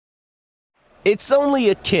It's only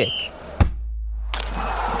a kick,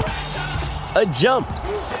 a jump,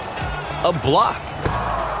 a block.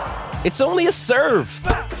 It's only a serve.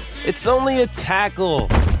 It's only a tackle,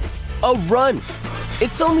 a run.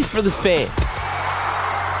 It's only for the fans.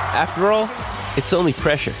 After all, it's only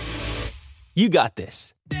pressure. You got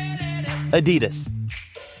this. Adidas.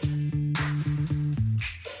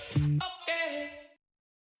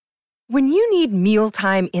 When you need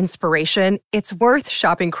mealtime inspiration, it's worth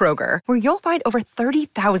shopping Kroger, where you'll find over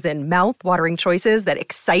 30,000 mouth-watering choices that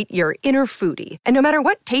excite your inner foodie. And no matter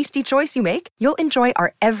what tasty choice you make, you'll enjoy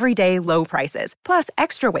our everyday low prices, plus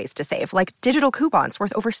extra ways to save, like digital coupons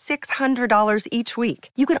worth over $600 each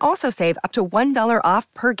week. You can also save up to $1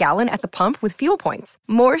 off per gallon at the pump with fuel points.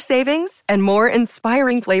 More savings and more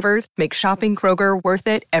inspiring flavors make shopping Kroger worth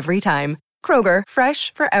it every time. Kroger,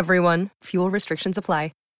 fresh for everyone. Fuel restrictions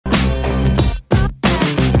apply.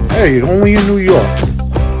 Hey, only in New York.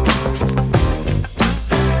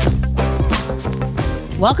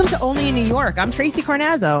 Welcome to Only in New York. I'm Tracy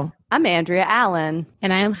Carnazzo. I'm Andrea Allen.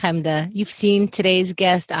 And I am Chemda. You've seen today's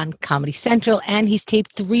guest on Comedy Central, and he's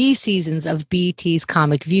taped 3 seasons of BET's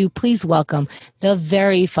Comic View. Please welcome the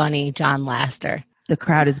very funny John Laster. The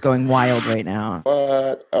crowd is going wild right now.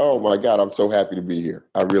 What? Oh my God, I'm so happy to be here.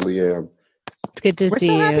 I really am. It's good to see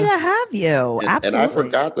you. We're so happy to have you. Absolutely. And I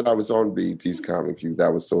forgot that I was on BET's Comic View.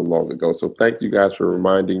 That was so long ago. So thank you guys for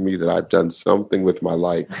reminding me that I've done something with my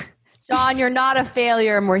life. John, you're not a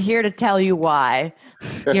failure, and we're here to tell you why.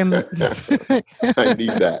 I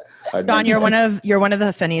need that. John, you're one of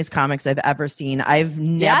the funniest comics I've ever seen. I've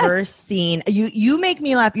never seen you. You make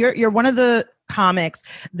me laugh. You're one of the comics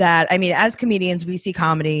that, I mean, as comedians, we see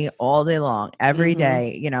comedy all day long, every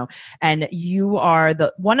day, you know, and you are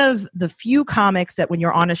one of the few comics that when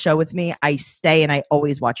you're on a show with me, I stay and I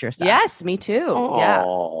always watch your set. Yes, me too. Aww.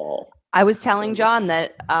 Yeah. I was telling John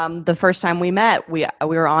that the first time we met, we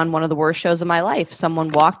were on one of the worst shows of my life. Someone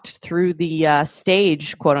walked through the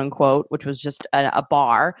stage, quote unquote, which was just a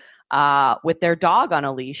bar, with their dog on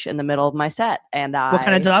a leash in the middle of my set. And what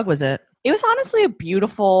kind of dog was it? It was honestly a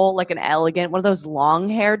beautiful, like an elegant, one of those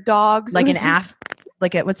long-haired dogs. Like an Afghan?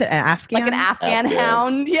 Like an Afghan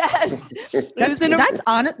hound, yes.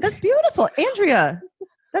 That's beautiful. Andrea,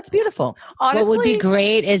 that's beautiful. Honestly, what would be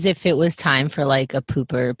great is if it was time for like a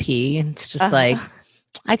poop or a pee. It's just like,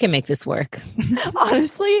 I can make this work.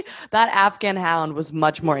 Honestly, that Afghan hound was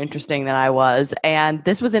much more interesting than I was. And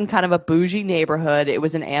this was in kind of a bougie neighborhood. It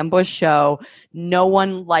was an ambush show. No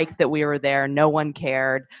one liked that we were there. No one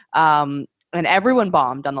cared. And everyone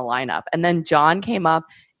bombed on the lineup. And then John came up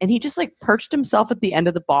and he just like perched himself at the end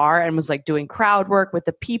of the bar and was like doing crowd work with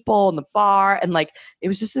the people in the bar. And like, it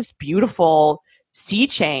was just this beautiful sea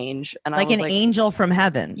change, and like I was an angel from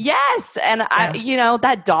heaven. Yes. And I, you know,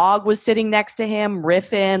 that dog was sitting next to him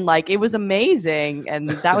riffing, like it was amazing. And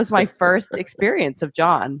that was my first experience of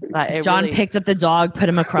John. John picked up the dog, put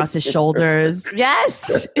him across his shoulders.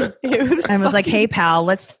 Yes. And was like, hey pal,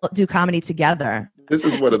 let's do comedy together. This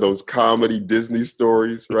is one of those comedy Disney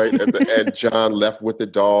stories, right? At the end, John left with the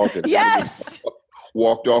dog and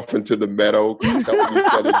walked off into the meadow telling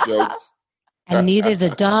each other jokes. And neither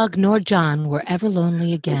the dog nor John were ever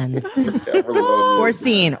lonely again. or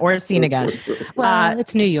seen again. Well,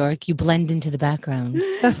 it's New York. You blend into the background.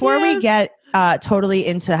 Before we get totally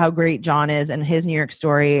into how great John is and his New York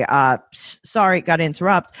story, sorry, got to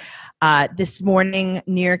interrupt. This morning,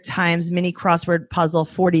 New York Times mini crossword puzzle,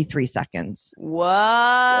 43 seconds. What?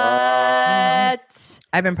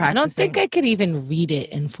 I've been practicing. I don't think I could even read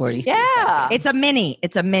it in 43 seconds. It's a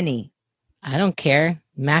mini. I don't care.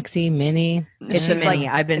 Maxi, mini. It's a mini.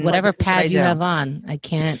 I've been whatever pad you have on. I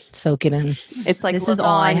can't soak it in. It's like this lasagna, is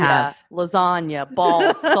all I have. Lasagna,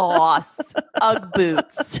 ball sauce, Ugg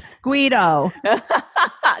boots, Guido,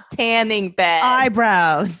 tanning bed,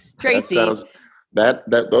 eyebrows. Tracy.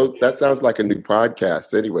 That sounds like a new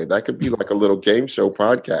podcast. Anyway, that could be like a little game show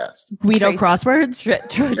podcast. Guido crosswords.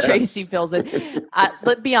 Tracy fills it.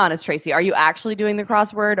 Let's be honest, Tracy. Are you actually doing the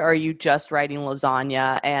crossword, or are you just writing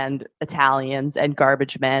lasagna and Italians and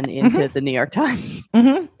garbage men into the New York Times?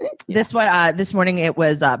 Mm-hmm. Yeah. This morning it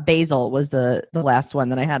was basil was the last one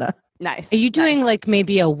that I had. Nice. Are you doing like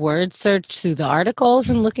maybe a word search through the articles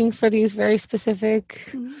and looking for these very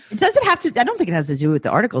specific? It doesn't have to. I don't think it has to do with the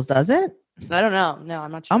articles, does it? I don't know. No,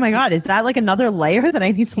 I'm not sure. Oh my God. Is that like another layer that I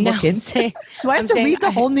need to look into? Do I have to read the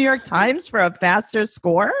whole New York Times for a faster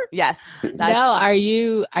score? Yes. No, are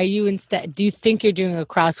you instead, do you think you're doing a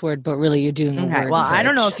crossword, but really you're doing a word Well, search? I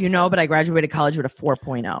don't know if you know, but I graduated college with a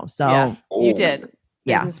 4.0. So you did.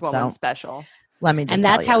 Yeah. Businesswoman special. Let me just And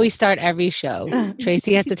that's how we start every show.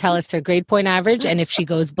 Tracy has to tell us her grade point average. And if she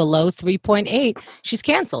goes below 3.8, she's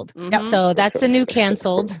canceled. Mhm. So that's the new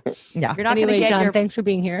canceled. Yeah. You're not Anyway, John, thanks for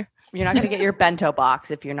being here. You're not going to get your bento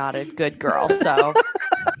box if you're not a good girl. So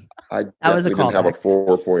I That was a definitely didn't have a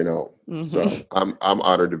callback. 4.0. Mhm. So I'm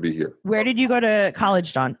honored to be here. Where did you go to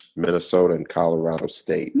college, John? Minnesota and Colorado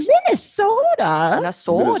State. Minnesota.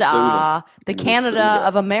 Minnesota, the Canada Minnesota.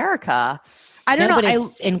 of America. I don't No, but know.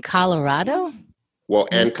 it's in Colorado. Well,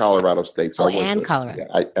 and Colorado State. So Oh, I went and to- Colorado.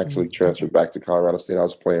 yeah, I actually transferred back to Colorado State. I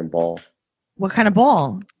was playing ball, What kind of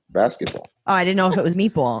ball? basketball. Oh, I didn't know if it was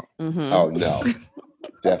meatball. Mhm. Oh no,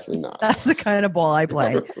 definitely not. That's the kind of ball I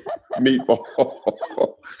play. Meatball.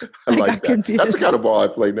 I I like got that. confused. That's the kind of ball I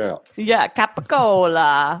play now. Yeah,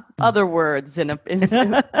 capicola. Other words in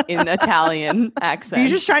Italian accent. Are you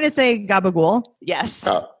just trying to say gabagool? Yes.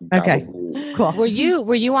 Okay. Gabagool. Cool.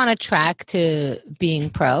 Were you on a track to being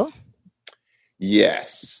pro?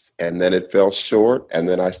 Yes, and then it fell short, and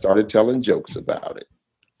then I started telling jokes about it.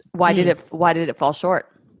 Why did it fall short?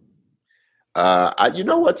 You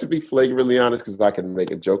know what? To be flagrantly honest, because I can make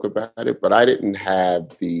a joke about it, but I didn't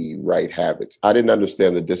have the right habits. I didn't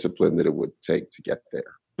understand the discipline that it would take to get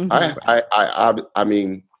there. Mhm. I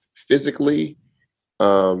mean, physically,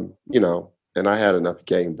 and I had enough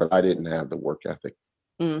game, but I didn't have the work ethic.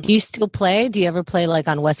 Mm. Do you still play? Do you ever play like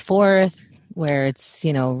on West 4th where it's,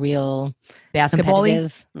 real Basketball.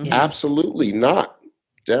 competitive? Mhm. Yeah. Absolutely not.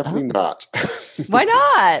 Definitely not. Why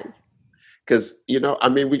not? Because,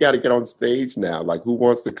 we got to get on stage now. Like, who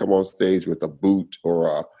wants to come on stage with a boot or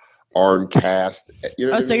a arm cast? You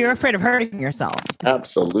know Oh, what I so mean? you're afraid of hurting yourself?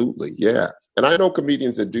 Absolutely, yeah. And I know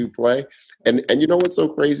comedians that do play. And you know what's so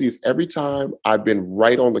crazy is every time I've been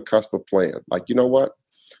right on the cusp of playing. Like, you know what?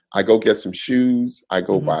 I go get some shoes. I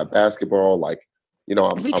go buy a basketball. Like,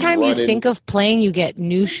 Every time you think of playing, you get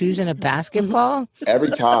new shoes and a basketball. every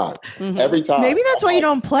time. Mhm. Every time. Maybe that's why you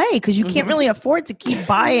don't play, because you can't really afford to keep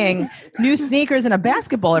buying new sneakers and a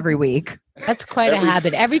basketball every week. That's quite a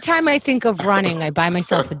habit. Every time I think of running, I buy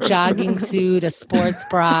myself a jogging suit, a sports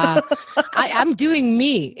bra. I'm doing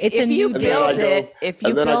me. It's a If you new And then I build go- it, if you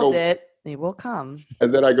and then I build go- it, they will come.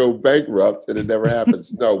 And then I go bankrupt and it never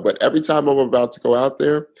happens. No, but every time I'm about to go out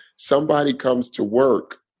there, somebody comes to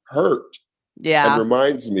work hurt. Yeah. And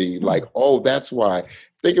reminds me, like, oh, that's why. I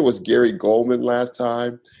think it was Gary Goldman last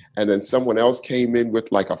time, and then someone else came in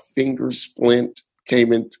with like a finger splint.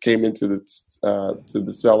 Came into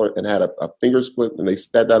the cellar and had a finger splint, and they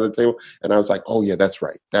sat down at the table. And I was like, oh yeah, that's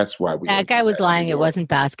right. That's why we. That guy was lying. It wasn't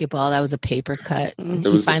basketball. That was a paper cut. Mhm. He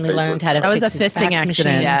was a finally paper learned how to. That was fix a his fisting fax accident.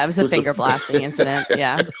 machine. Yeah, it was It a was a- finger blasting incident.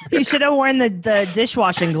 Yeah. He should have worn the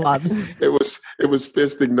dishwashing gloves. It was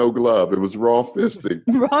fisting, no glove. It was raw fisting.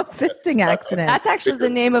 Raw fisting accident. That's actually the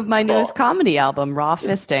name of my newest comedy album, Raw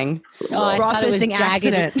Fisting. Oh, I Raw thought it was fisting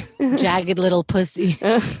accident. jagged little pussy.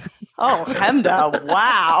 Oh, Hemda.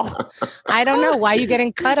 Wow. I don't know why you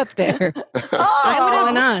getting cut up there. What's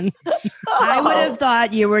going on? I would have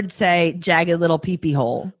thought you would say jagged little peepee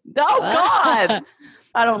hole. Oh God.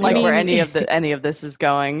 I don't like mean- where any of this is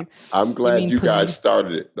going. I'm glad mean you guys pussy?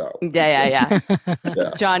 started it though. Yeah.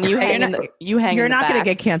 Yeah. John, you hang in the You're in the not going to back.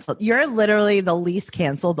 get canceled. You're literally the least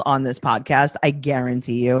canceled on this podcast. I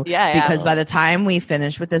guarantee you. Yeah. Because by the time we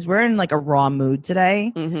finish with this, we're in like a raw mood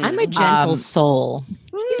today. Mhm. I'm a gentle soul.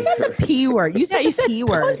 You said the P word. You said you the said P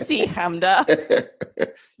word. pussy, Hemda.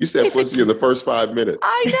 You said If pussy it's- in the first 5 minutes.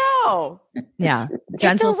 I know. Yeah.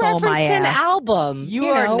 Gentle it's a soul, reference my to an ass. album. You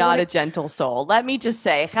are know, not when a gentle soul. Let me just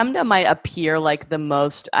say, Hemda might appear like the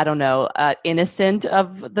most, innocent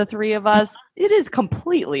of the three of us. It is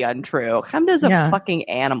completely untrue. Hemda's a Yeah. fucking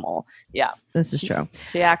animal. Yeah. This is true.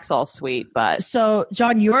 She acts all sweet, but So,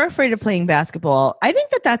 John, you're afraid of playing basketball. I think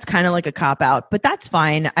that's kind of like a cop out, but that's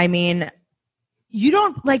fine. I mean, you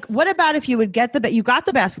don't like, what about if you would get you got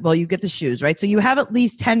the basketball, you get the shoes, right? So you have at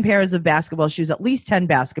least 10 pairs of basketball shoes, at least 10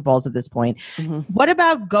 basketballs at this point. Mhm. What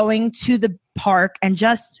about going to the park and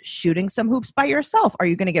just shooting some hoops by yourself? Are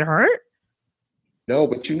you going to get hurt? No,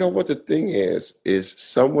 but you know what the thing is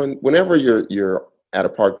someone, whenever you're at a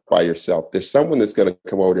park by yourself, there's someone that's going to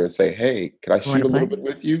come over there and say, hey, can I wanna shoot a little play? bit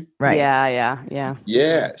with you? Right. yeah.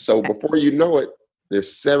 Yeah. So before you know it,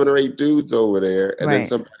 there's 7 or 8 dudes over there. And then Right.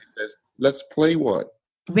 somebody says, let's play one.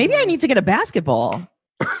 Maybe I need to get a basketball.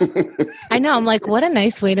 I know. I'm like, what a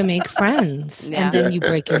nice way to make friends. Yeah. And then you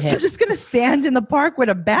break your I'm hip. just going to stand in the park with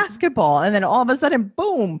a basketball. And then all of a sudden,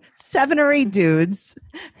 boom, 7 or 8 dudes.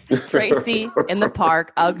 Tracy in the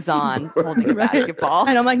park, Uggs on, holding a Right. basketball.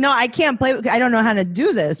 And I'm like, no, I can't play. I don't know how to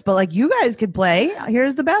do this, but like you guys could play.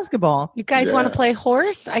 Here's the basketball. You guys want to Yeah. play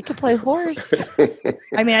horse? I could play horse.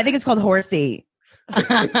 I mean, I think it's called horsey.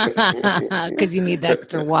 Because you need the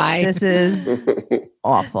extra Y. This is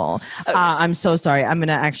awful. I'm so sorry. I'm going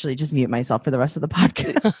to actually just mute myself for the rest of the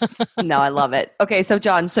podcast. No, I love it. Okay, so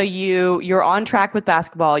John, so you're on track with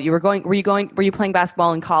basketball. Were you playing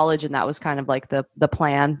basketball in college, and that was kind of like the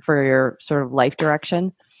plan for your sort of life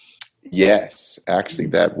direction? Yes, actually,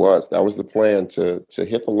 that was the plan to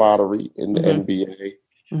hit the lottery in the NBA.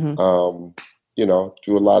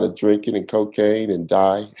 Do a lot of drinking and cocaine and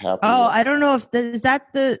die happy. Oh, I don't know if is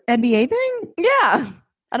that the NBA thing? Yeah.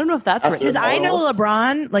 I don't know if that's right. Because I know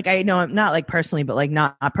LeBron, like I know him not like personally, but like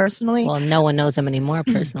not personally. Well, no one knows him anymore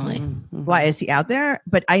personally. Why is he out there?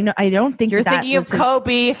 But I don't think you're thinking of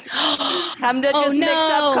Kobe. Hemda just mixed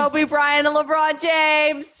up Kobe Bryant and LeBron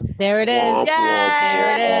James. There it is.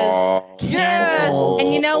 There it is. Yes.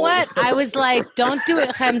 And you know what? I was like, don't do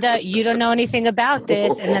it, Hemda. You don't know anything about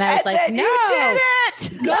this. And then I was like, no,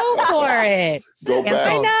 go for it. Go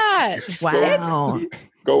back. Why not? Wow.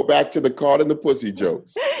 Go back to the card and the pussy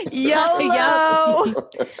jokes. YOLO.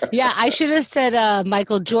 Yeah, I should have said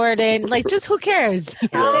Michael Jordan. Like, just who cares? Say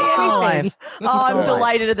anything. I'm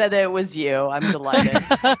delighted that it was you. I'm delighted.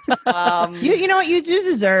 You know what? You do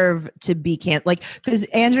deserve to be like, because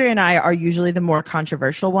Andrea and I are usually the more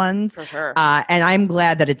controversial ones. For sure. And I'm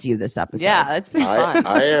glad that it's you this episode. Yeah, it's been fun.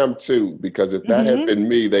 I am too, because if that had been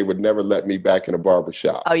me, they would never let me back in a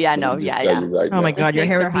barbershop. Oh, yeah, no. Yeah. Right oh, my God. Your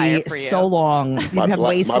hair would be so long. You'd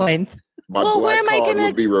have waist length. My black card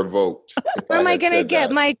would be revoked. Where am I going to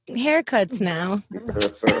get my haircuts now?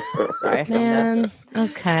 Man,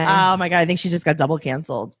 okay. Oh my God, I think she just got double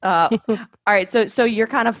canceled. All right, so you're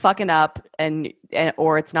kind of fucking up, and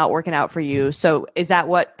or it's not working out for you. So is that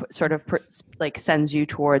what sort of sends you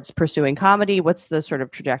towards pursuing comedy? What's the sort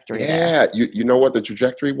of trajectory? Yeah, you know what the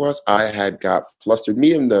trajectory was? I had got flustered.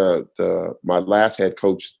 Me and my last head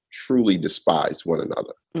coach truly despised one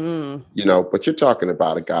another. But you're talking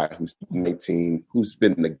about a guy who's 19, who's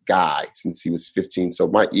been the guy since he was 15. So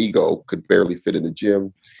my ego could barely fit in the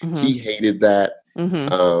gym. He hated that.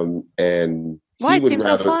 And why? It seems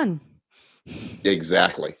so fun.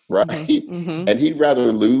 Exactly. Right. And he'd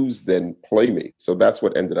rather lose than play me. So that's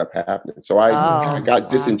what ended up happening. So I got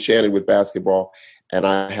disenchanted with basketball, and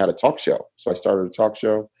I had a talk show. So I started a talk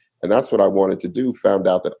show, and that's what I wanted to do. Found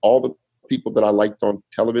out that all the people that I liked on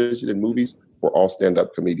television and movies were all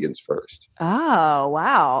stand-up comedians first. Oh,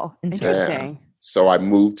 wow. Interesting. And so I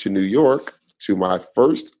moved to New York to my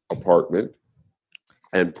first apartment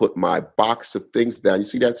and put my box of things down. You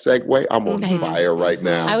see that segue? I'm on fire right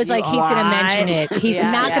now. I was like, he's going to mention it. He's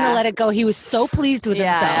not going to let it go. He was so pleased with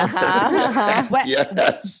himself.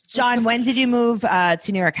 Yes. John, when did you move to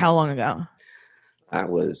New York? How long ago? That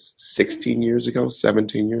was 16 years ago,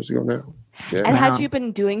 17 years ago now. Yeah. And had you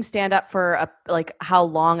been doing stand-up for how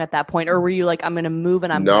long at that point? Or were you like, I'm going to move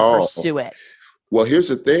and I'm going to pursue it? Well, here's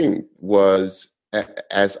the thing was,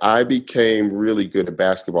 as I became really good at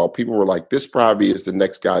basketball, people were like, this probably is the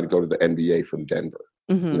next guy to go to the NBA from Denver.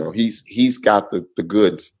 He's got the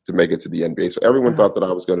goods to make it to the NBA. So everyone thought that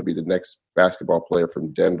I was going to be the next basketball player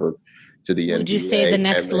from Denver to the NBA. Would you say the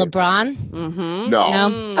next LeBron? No.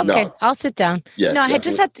 Okay, no. I'll sit down. Yeah, I had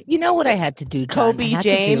just had to, you know what I had to do, John? Kobe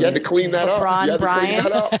James. You had to clean that up. LeBron Bryant.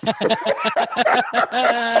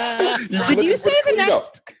 Would you say the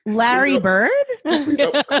next Larry Bird?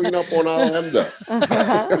 Clean up on our Hemda.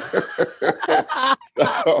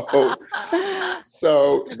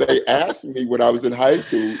 So they asked me when I was in high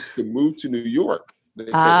school to move to New York. They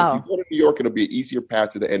said, if you go to New York, it'll be an easier path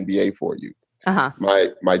to the NBA for you.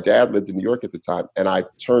 My dad lived in New York at the time, and I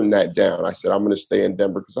turned that down. I said, I'm going to stay in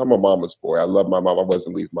Denver because I'm a mama's boy. I love my mom. I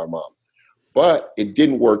wasn't leaving my mom. But it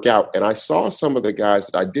didn't work out. And I saw some of the guys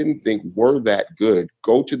that I didn't think were that good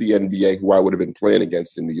go to the NBA who I would have been playing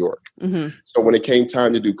against in New York. So when it came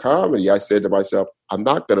time to do comedy, I said to myself, I'm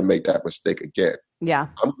not going to make that mistake again. Yeah.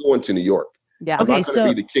 I'm going to New York. Yeah. I'm not going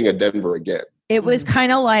to be the king of Denver again. It was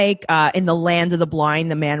kind of like in the land of the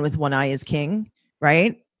blind, the man with one eye is king,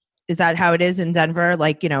 right? Is that how it is in Denver?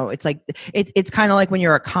 Like, it's like, it's kind of like when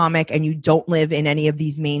you're a comic and you don't live in any of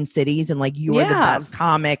these main cities and like you are the best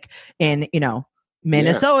comic in,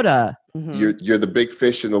 Minnesota. You're the big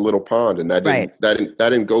fish in the little pond. And that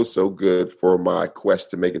didn't go so good for my quest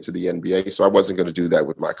to make it to the NBA. So I wasn't going to do that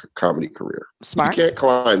with my comedy career. Smart. You can't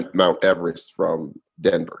climb Mount Everest from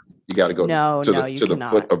Denver. You got to go to the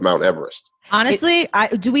foot of Mount Everest. Honestly,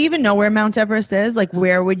 do we even know where Mount Everest is? Like,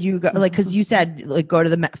 where would you go? Like, because you said, like, go to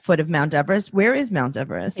the foot of Mount Everest. Where is Mount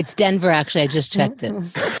Everest? It's Denver, actually. I just checked it.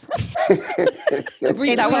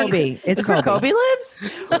 It's Kobe. It's where Kobe lives?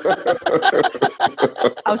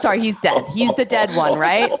 Oh, sorry. He's dead. He's the dead one,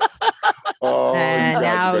 right? Oh, And you guys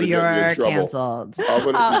now better get me in you're trouble. canceled.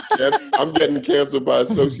 I'm getting canceled by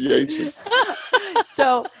association.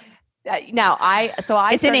 So now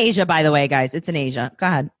It's in Asia, by the way, guys. It's in Asia. Go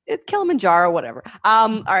ahead. Kilimanjaro, whatever.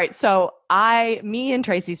 All right. So me and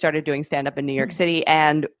Tracy started doing stand-up in New York City,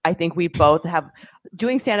 and I think we both have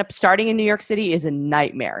doing stand-up starting in New York City is a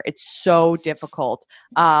nightmare. It's so difficult.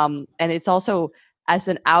 And it's also, as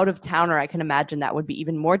an out-of-towner, I can imagine that would be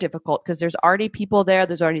even more difficult because there's already people there.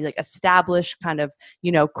 There's already like established kind of,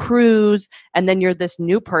 crews. And then you're this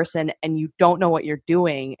new person and you don't know what you're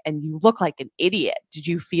doing and you look like an idiot. Did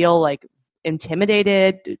you feel like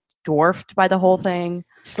intimidated, dwarfed by the whole thing?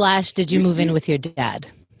 / did you move in with your dad?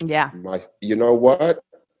 Yeah. You know what?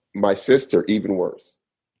 My sister, even worse.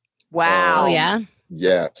 Wow. Oh, yeah?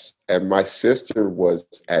 Yes. And my sister was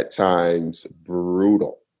at times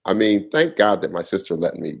brutal. I mean, thank God that my sister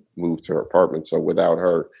let me move to her apartment. So without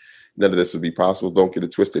her, none of this would be possible. Don't get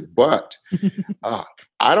it twisted. But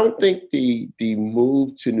I don't think the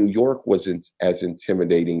move to New York wasn't as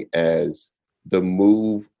intimidating as the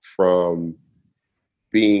move from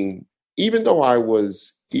being, even though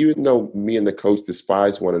me and the coach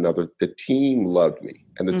despised one another, the team loved me.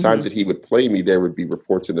 And the times that he would play me, there would be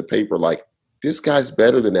reports in the paper like, this guy's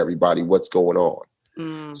better than everybody. What's going on?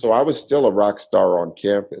 So I was still a rock star on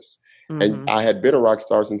campus. And I had been a rock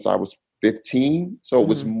star since I was 15. So it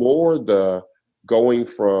was more the going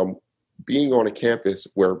from being on a campus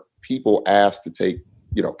where people asked to take,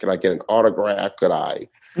 can I get an autograph? Could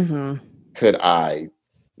I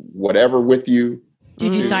whatever with you?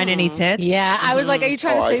 Did you sign any tits? Yeah, I was like, are you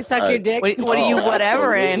trying to say suck your dick? What are you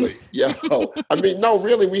whatever absolutely. in? Yeah. I mean, no,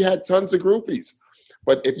 really, we had tons of groupies.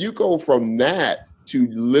 But if you go from that to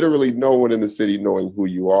literally no one in the city knowing who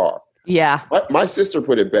you are. Yeah. My sister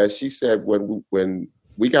put it best. She said when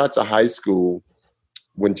we got to high school,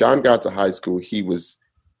 when John got to high school, he was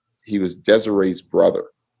Desiree's brother.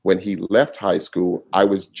 When he left high school, I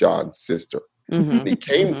was John's sister. When he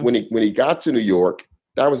came, when he got to New York,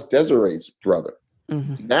 that was Desiree's brother.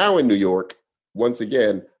 Now in New York, once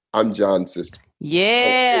again, I'm John's sister.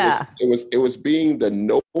 Yeah. So it was being the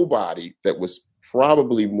nobody that was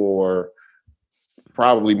probably more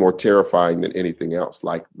terrifying than anything else.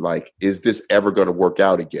 Like, is this ever going to work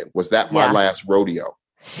out again? Was that my last rodeo?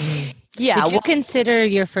 Yeah. Did you consider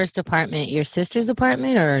your first apartment your sister's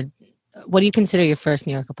apartment, or what do you consider your first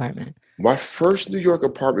New York apartment? My first New York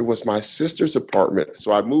apartment was my sister's apartment.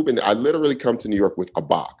 So I moved in. I literally come to New York with a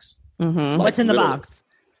box. What's in the box?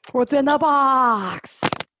 What's in the box?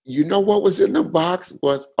 You know what was in the box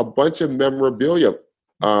was a bunch of memorabilia.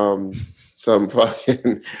 Some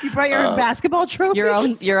fucking. You brought your own basketball trophy.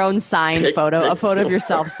 Your own signed photo, a photo of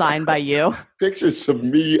yourself signed by you. Pictures of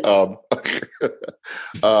me, my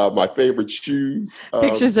favorite shoes.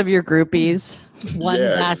 Pictures of your groupies. One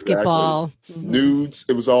basketball. Exactly. Nudes.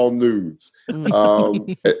 It was all nudes. And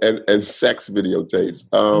sex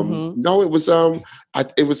videotapes. No, it was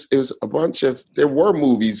it was a bunch of. There were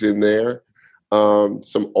movies in there.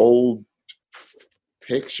 Some old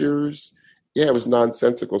pictures. Yeah, it was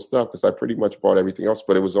nonsensical stuff because I pretty much bought everything else,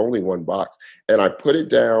 but it was only one box. And I put it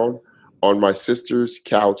down on my sister's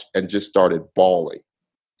couch and just started bawling.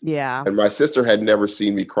 Yeah. And my sister had never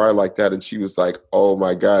seen me cry like that. And she was like, oh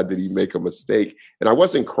my God, did he make a mistake? And I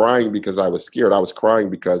wasn't crying because I was scared. I was crying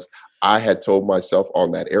because I had told myself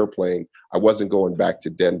on that airplane, I wasn't going back to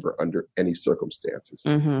Denver under any circumstances.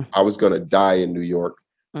 I was going to die in New York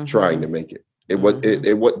trying to make it.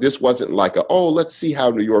 This wasn't like let's see how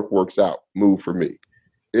New York works out move for me.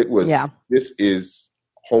 It was, this is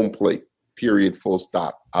home plate, period, full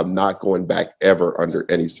stop. I'm not going back ever under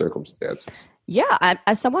any circumstances. Yeah.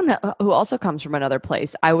 As someone who also comes from another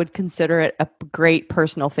place, I would consider it a great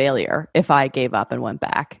personal failure if I gave up and went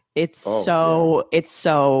back. It's so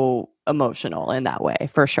emotional in that way,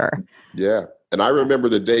 for sure. Yeah. And I remember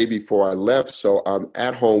the day before I left. So I'm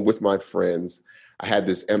at home with my friends. I had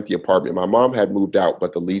this empty apartment. My mom had moved out,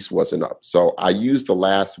 but the lease wasn't up. So I used the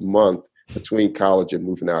last month between college and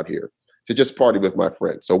moving out here to just party with my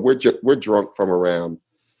friends. So we're drunk from around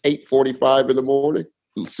 8:45 in the morning.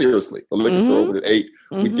 Seriously, the liquor store opened at 8.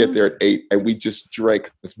 We'd get there at 8, and we just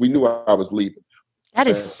drank because we knew I was leaving. That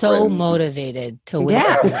is so motivated to wake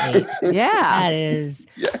up at 8. Yeah. That is.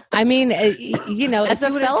 Yes. I mean, as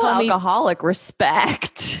if a fellow alcoholic,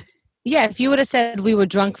 respect. Yeah, if you would have said we were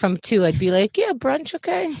drunk from 2, I'd be like, yeah, brunch,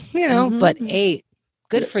 okay. But 8,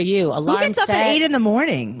 good for you. Alarm Who gets up at 8 in the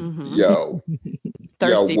morning? Yo.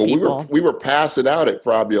 Thirsty people. We were passing out at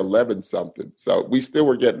probably 11 something. So we still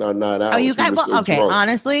were getting our 9 hours. Oh, you guys, okay. Drunk.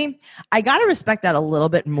 Honestly, I got to respect that a little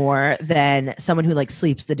bit more than someone who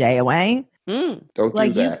sleeps the day away. Don't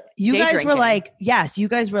like do that. you Day guys drinking. were like, yes, you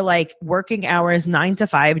guys were like working hours 9 to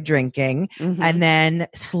 5 drinking Mhm. and then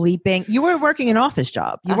sleeping. You were working an office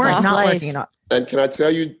job. You weren't Uh-huh. not Life. working an And can I tell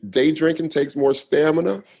you, day drinking takes more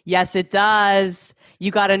stamina. Yes, it does. You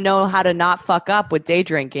got to know how to not fuck up with day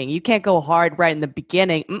drinking. You can't go hard right in the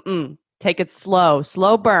beginning. Take it slow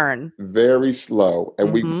burn. Very slow. And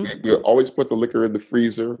Mhm. we always put the liquor in the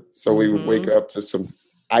freezer. So we would wake up to some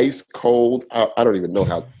ice cold. I don't even know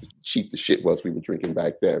how cheap the shit was we were drinking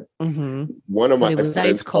back then. Mm-hmm. One of my It was friends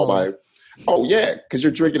ice called cold. oh yeah, because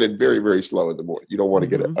you're drinking it very, very slow in the morning. You don't want to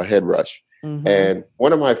get a head rush. Mm-hmm. And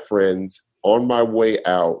one of my friends on my way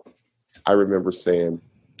out, I remember saying,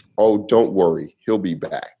 "Oh, don't worry, he'll be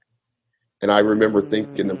back." And I remember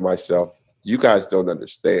thinking to myself, you guys don't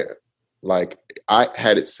understand. Like, I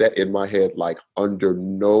had it set in my head, like, under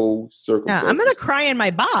no circumstances. Yeah, I'm gonna cry in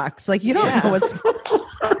my box. Like, you don't know what's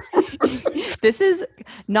This is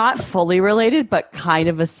not fully related, but kind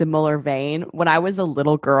of a similar vein. When I was a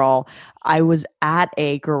little girl, I was at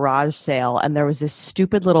a garage sale and there was this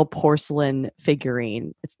stupid little porcelain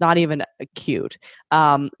figurine. It's not even cute.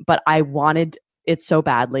 But I wanted it so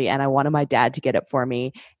badly and I wanted my dad to get it for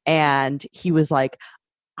me. And he was like,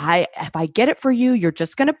 if I get it for you, you're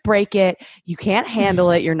just going to break it. You can't handle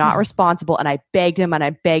it. You're not responsible. And I begged him. I'm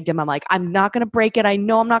like, I'm not going to break it. I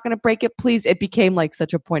know I'm not going to break it. Please. It became like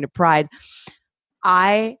such a point of pride.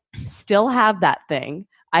 I still have that thing.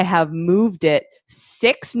 I have moved it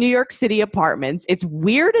 6 New York City apartments. It's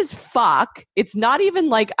weird as fuck. It's not even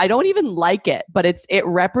like, I don't even like it, but it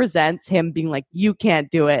represents him being like, you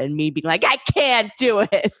can't do it. And me being like, I can't do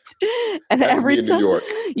it. And That's every me in time, New York.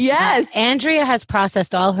 yes. Andrea has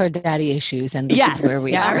processed all her daddy issues, and this is where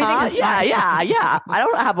we Yeah, are. everything is fine. yeah. I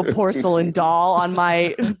don't have a porcelain doll on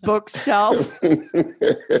my bookshelf.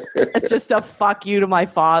 It's just a fuck you to my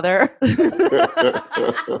father. She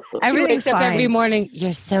everything's wakes up fine. every morning.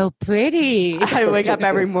 You're so pretty. I wake up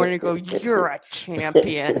every morning and go, you're a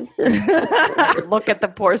champion. Look at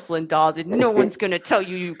the porcelain dolls and no one's going to tell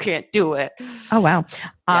you can't do it. Oh wow.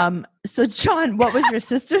 So John, what was your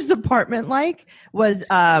sister's apartment like?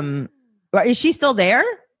 Is she still there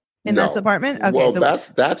in No. this apartment? Okay, Well, so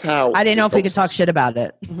that's how I didn't know if we could talk shit about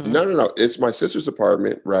it. No. It's my sister's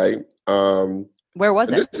apartment, right? Where was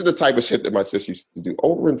And it? this is the type of shit that my sister used to do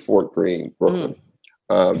over in Fort Greene, Brooklyn.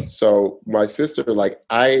 So my sister,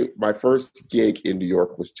 my first gig in New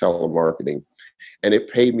York was telemarketing, and it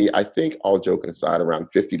paid me, I think, all joking aside, around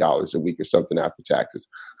 $50 a week or something after taxes.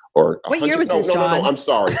 Or What year was this, No, John? I'm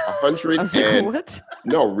sorry, 100 I was like, and what?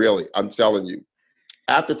 no, really, I'm telling you,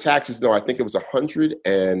 after taxes, no, I think it was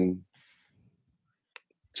 $120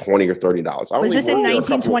 or $30. Was this in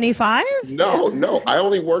 1925? No, I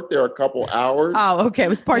only worked there a couple hours. Oh, okay. It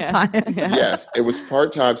was part time. Yeah. Yes, it was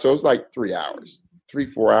part time, so it was like 3 hours,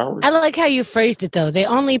 4 hours. I like how you phrased it, though. They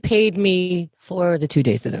only paid me for the 2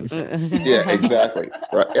 days that I was there. Yeah, exactly.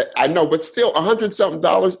 Right. I know, but still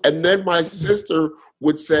 $100-something. And then my sister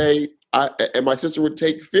would say, and my sister would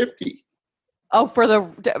take 50. Oh, for the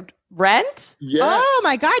rent? Yeah. Oh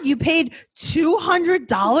my God. You paid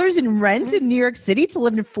 $200 in rent in New York City to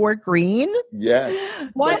live in Fort Greene? Yes.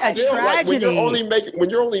 What But a still, like, when tragedy. you're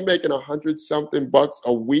only making $100-something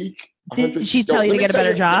a week. Did she tell you to get a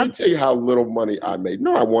better job? Let me tell you how little money I made.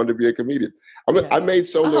 No, I wanted to be a comedian. I made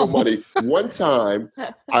so little money. One time,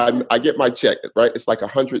 I get my check, right? It's like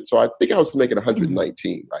 100. So I think I was making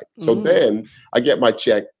 119, right? So then I get my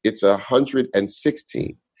check. It's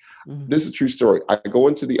 116. This is a true story. I go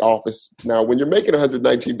into the office. Now, when you're making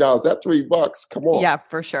 $119, that $3, come on. Yeah,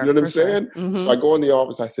 for sure. You know what I'm for sure. saying? Mhm. So I go in the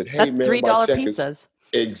office. I said, hey, That's man, $3 my check pizzas. is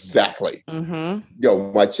exactly. Mm-hmm.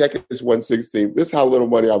 Yo, my check is 116. This is how little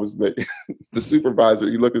money I was making. The supervisor,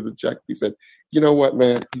 he looked at the check. He said, you know what,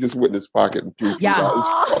 man? He just went in his pocket and threw $3.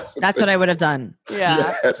 Yeah. That's what I would have done.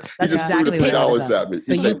 Yeah. Yes. He That's just exactly threw the what I would've $3 done. at me. He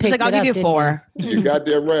But said, you picked He's like, I'll it give up, you didn't 4. you're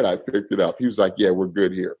goddamn right. I picked it up. He was like, yeah, we're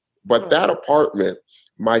good here. But that apartment,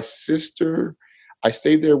 my sister, I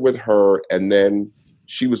stayed there with her, and then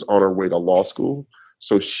she was on her way to law school.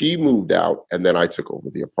 So she moved out, and then I took over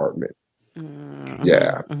the apartment. Mm-hmm.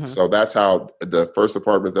 Yeah. So that's how the first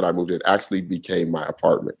apartment that I moved in actually became my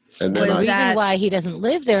apartment. And then The Was reason that- why he doesn't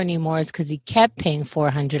live there anymore is because he kept paying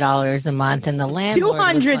 $400 a month, and the landlord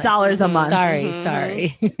was $200 a month. Like,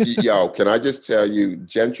 sorry. yo, can I just tell you,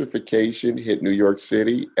 gentrification hit New York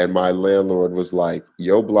City, and my landlord was like,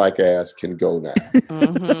 yo, black ass can go now.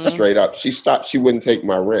 Mm-hmm. Straight up. She stopped. She wouldn't take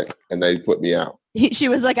my rent, and they put me out. She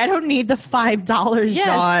was like, I don't need the $5, Yes,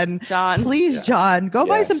 John. John. Please, John, go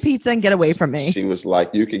buy some Yes. pizza and get away from me. She was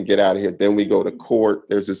like, you can get out of here. Then we go to court.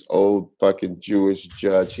 There's this old fucking Jewish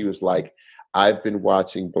judge. He was like, I've been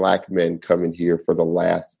watching black men come in here for the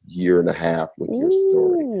last year and a half with your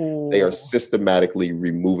story. They are systematically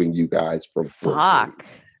removing you guys from Fort Greene.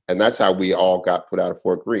 And that's how we all got put out of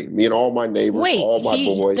Fort Greene. Me and all my neighbors, all my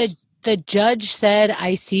boys. The judge said,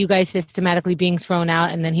 I see you guys systematically being thrown out.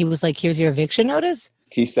 And then he was like, here's your eviction notice.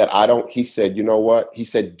 He said, he said, you know what? He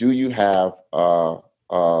said, do you have a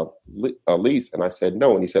lease? And I said,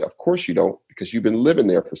 no. And he said, of course you don't, because you've been living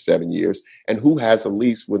there for 7 years. And who has a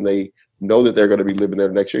lease when they know that they're going to be living there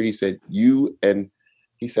next year? He said, you. And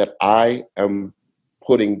he said, I am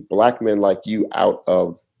putting black men like you out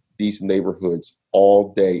of these neighborhoods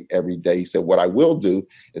all day, every day. He said, what I will do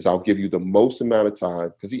is I'll give you the most amount of time.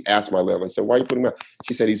 Because he asked my landlord, he said, why are you putting him out?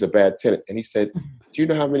 She said, he's a bad tenant. And he said, do you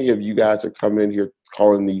know how many of you guys are coming in here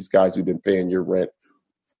calling these guys who've been paying your rent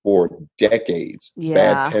for decades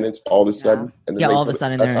bad tenants all of a sudden? And then all of a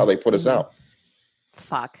sudden that's how they put us out.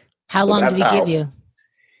 Fuck. How long did he give you?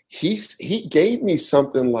 He gave me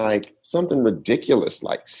something ridiculous,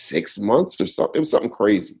 like 6 months or something. It was something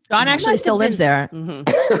crazy. John actually still lives there.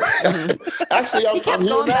 Actually, I'm kept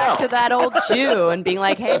here going now. Back to that old Jew and being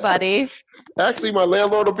like, "Hey, buddy." Actually, my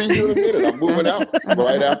landlord will be here in a minute. I'm moving out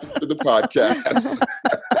right after the podcast.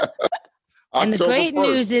 And the great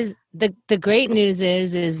news is the great news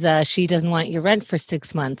is she doesn't want your rent for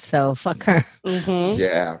 6 months. So fuck her. Mm-hmm.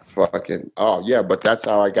 Yeah, fucking. Oh yeah, but that's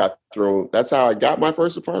how I got through. That's how I got my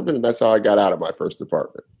first apartment, and that's how I got out of my first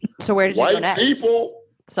apartment. So where did you go next? White people.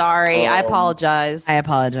 Sorry, I apologize. I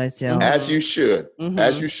apologize too. As you should.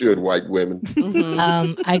 As you should, white women.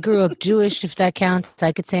 I grew up Jewish, if that counts.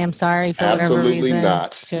 I could say I'm sorry for whatever reason.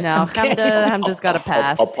 Absolutely not. No, Hamda's got a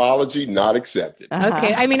pass. Apology not accepted.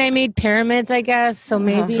 Okay, I mean, I made pyramids, I guess, so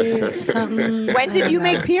maybe something. When did you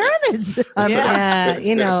make pyramids? Yeah,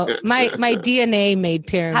 you know, my DNA made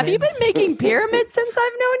pyramids. Have you been making pyramids since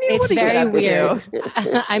I've known you? It's very weird.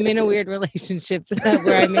 I'm in a weird relationship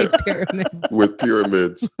where I make pyramids. With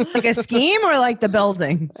pyramids. Like a scheme or like the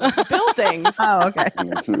buildings? Buildings. Oh, okay.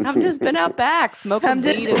 I've just been out back smoking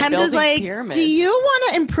weed and building like, pyramids. do you want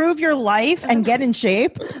to improve your life and get in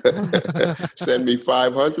shape? Send me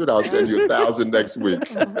 500. I'll send you 1,000 next week.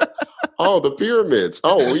 Oh, the pyramids.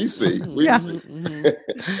 Oh, we see. We see.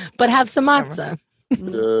 But have some matzah.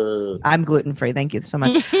 I'm gluten free. Thank you so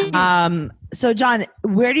much. So, John,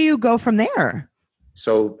 where do you go from there?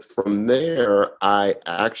 So from there, I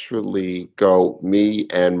actually go, me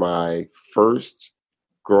and my first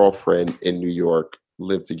girlfriend in New York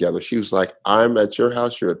lived together. She was like, I'm at your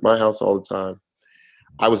house. You're at my house all the time.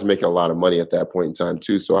 I was making a lot of money at that point in time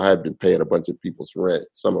too. So I had been paying a bunch of people's rent,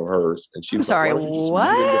 some of hers. And she was sorry, like, why don't you just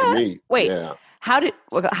move in with me? Wait, yeah. How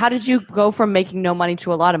did you go from making no money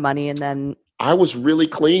to a lot of money and then? I was really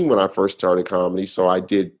clean when I first started comedy, so I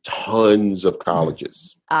did tons of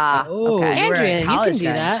colleges. Okay. Andrea, you can do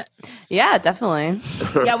that. Yeah, definitely.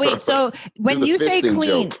 Yeah, wait. So when you say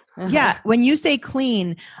clean, when you say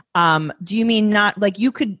clean, do you mean not like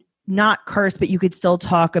you could not curse, but you could still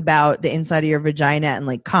talk about the inside of your vagina and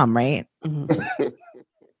like cum, right? Mm-hmm.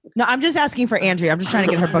 No, I'm just asking for Andrea. I'm just trying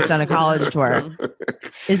to get her booked on a college tour.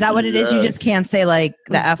 Is that what it is? You just can't say like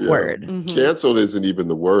the F word. Mm-hmm. Canceled isn't even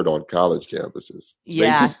the word on college campuses.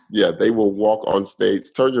 Yeah. They will walk on stage,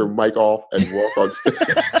 turn your mic off and walk on stage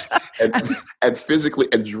and physically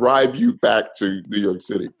and drive you back to New York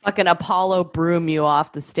City. Fucking Apollo broom you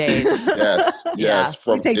off the stage. Yes.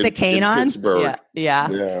 From you take the cane on? Pittsburgh.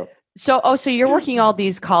 Yeah. So you're working all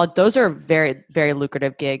these college, those are very, very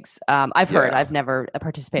lucrative gigs. I've heard, I've never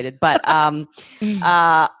participated, but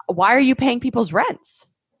why are you paying people's rents?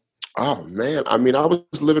 Oh man. I mean, I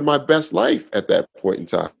was living my best life at that point in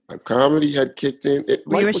time. Comedy had kicked in.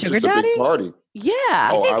 Were you a sugar daddy? A big party. Yeah.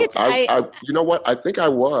 I you know what? I think I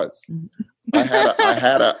was.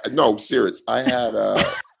 No, serious. I had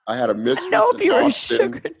a mistress. I know if you were a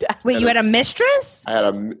sugar daddy. Wait, you had a mistress?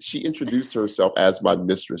 She introduced herself as my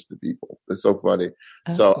mistress to people. It's so funny.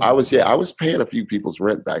 So I was paying a few people's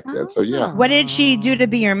rent back then. So yeah. What did she do to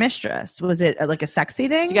be your mistress? Was it like a sexy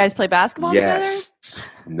thing? Did you guys play basketball together?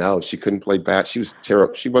 No, she couldn't play basketball. She was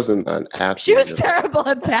terrible. She wasn't an athlete. She was terrible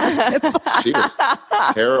at basketball. She was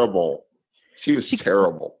terrible. She was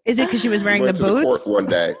terrible. Is it because she was wearing the boots? The court one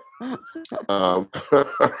day.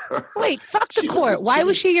 Wait, fuck the court. Why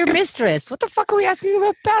was she your mistress? What the fuck are we asking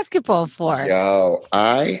about basketball for? So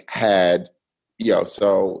at the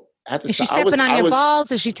time, is she stepping on your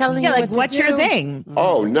balls? Is she telling you what's your thing?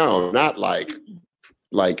 Oh no, not like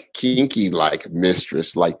kinky, like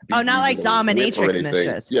mistress, like not like dominatrix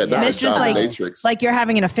mistress. Yeah, not mistress, dominatrix. like you're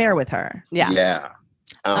having an affair with her. Yeah.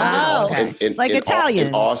 Okay. Like Italians.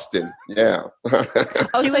 In Austin. Yeah.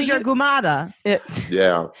 Oh, She so was your gumada.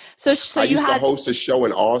 Yeah. So I you used to had host a show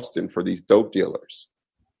in Austin for these dope dealers.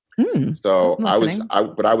 So I'm I listening.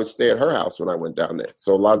 would stay at her house when I went down there.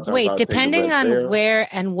 So a lot of times Wait, I'd pay the depending rent on there. where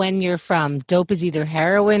and when you're from, dope is either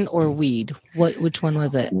heroin or weed. Which one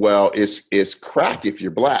was it? Well, it's crack if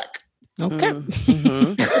you're black. Okay.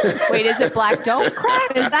 Mm-hmm. Wait, is it black dope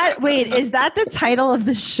crack? Is that the title of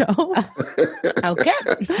the show? Okay.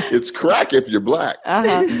 It's crack if you're black.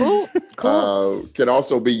 Uh-huh. Cool. Can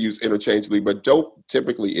also be used interchangeably, but dope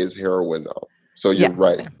typically is heroin though. So you're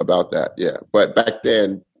right about that. Yeah. But back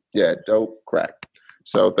then, yeah, dope, crack.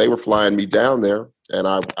 So they were flying me down there, and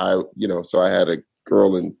I so I had a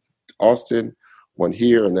girl in Austin, one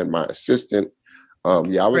here, and then my assistant. I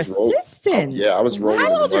was Assistant. I was rolling.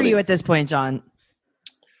 How old are you at this point, John?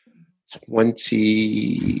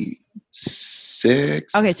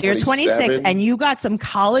 26. Okay, so you're 26, and you got some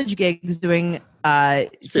college gigs doing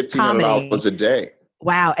 $1,500 a day.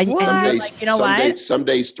 Wow, and you're like, you know what? Some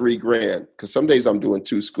days $3,000 because some days I'm doing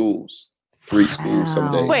 2 schools. 3 schools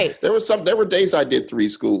some days. Wait. There were days I did 3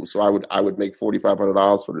 schools, so I would make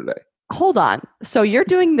 $4,500 for the day. Hold on. So you're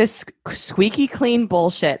doing this squeaky clean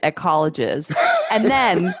bullshit at colleges, and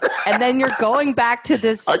then you're going back to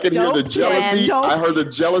this. I can hear the jealousy. dope- I heard the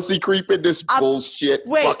jealousy creeping. This bullshit.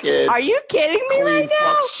 Wait, fucking are you kidding me clean right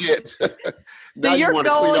now? fuck shit. Now you you're want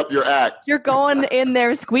to clean up your act. You're going in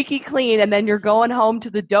there squeaky clean, and then you're going home to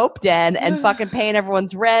the dope den and fucking paying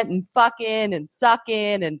everyone's rent and fucking and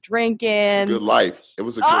sucking and drinking. It's a good life. It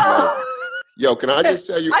was a good life. Yo, can I just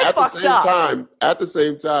tell you, at the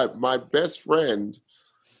same time, my best friend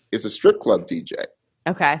is a strip club DJ.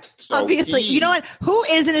 Okay. So obviously, you know what? Who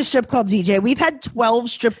isn't a strip club DJ? We've had 12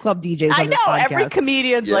 strip club DJs. I on know this podcast. every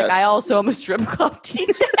comedian's like, I also am a strip club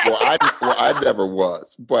DJ. Well, I never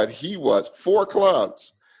was, but he was 4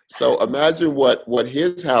 clubs. So imagine what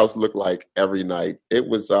his house looked like every night. It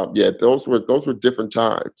was those were different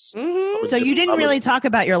times. Mm-hmm. So you didn't really talk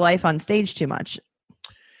about your life on stage too much.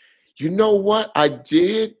 You know what? I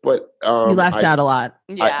did, but you left out a lot.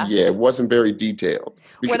 Yeah. It wasn't very detailed.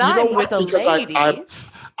 When I'm with a lady. I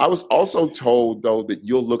was also told, though, that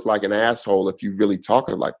you'll look like an asshole if you really talk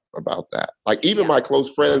about that. Like, even my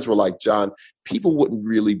close friends were like, John, people wouldn't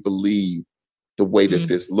really believe the way that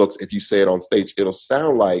this looks if you say it on stage. It'll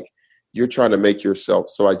sound like you're trying to make yourself,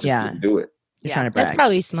 so I just didn't do it. You're trying to brag. That's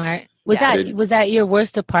probably smart. Was that your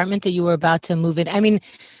worst apartment that you were about to move in? I mean,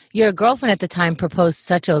 your girlfriend at the time proposed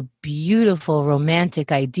such a beautiful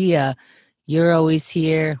romantic idea. You're always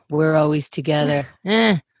here. We're always together.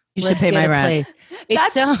 You should pay my rent.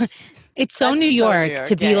 It's so New York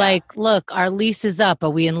to be like, look, our lease is up. Are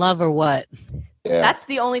we in love or what? Yeah. That's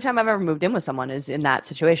the only time I've ever moved in with someone is in that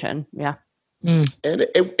situation. Yeah. And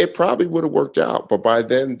it probably would have worked out. But by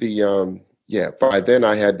then by then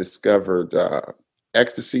I had discovered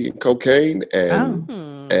ecstasy and cocaine and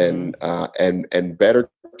better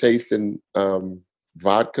tasting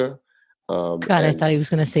vodka. I thought he was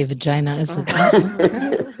going to say vagina. I was like,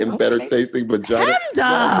 and better tasting vagina.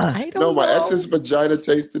 My ex's vagina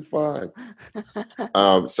tasted fine.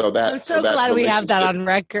 I'm so glad we have that on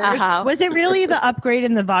record. Uh-huh. Was it really the upgrade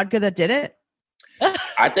in the vodka that did it?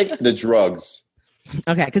 I think the drugs.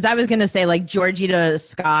 Okay, because I was going to say like Georgie to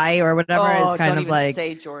Sky or whatever is kind of like.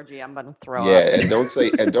 Say Georgie, I'm going to throw up. Yeah, and don't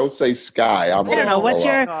say Sky. I don't know what's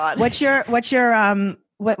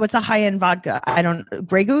a high end vodka.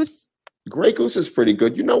 Grey Goose. Grey Goose is pretty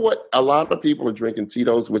good. You know what? A lot of people are drinking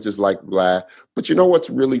Tito's, which is like blah. But you know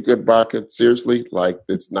what's really good vodka? Seriously, like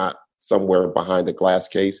it's not somewhere behind a glass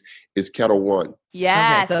case. Is Kettle One.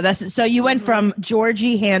 Yes. Okay, so you went from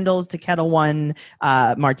Georgie handles to Kettle One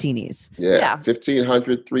martinis. Yeah.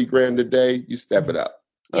 1,500, $3,000 a day. You step it up.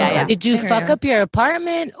 Yeah. Did you fuck up your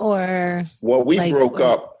apartment or? Well, we broke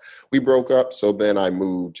up. We broke up. So then I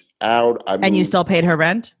moved out. And you still paid her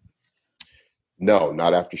rent? No,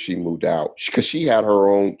 not after she moved out, because she had her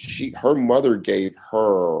own. Her mother gave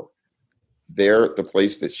her the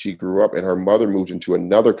place that she grew up, and her mother moved into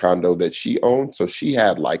another condo that she owned. So she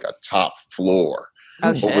had like a top floor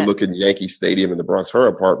overlooking Yankee Stadium in the Bronx. Her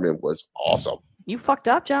apartment was awesome. You fucked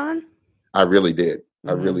up, John. I really did.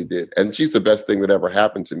 I really did. And she's the best thing that ever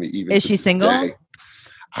happened to me. Even is she single? Today.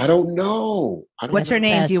 I don't know. What's her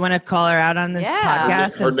name? Do you want to call her out on this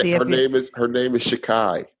podcast and see if her name is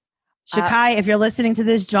Shakai. Shakai, if you're listening to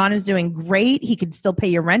this, John is doing great. He could still pay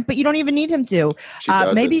your rent, but you don't even need him to.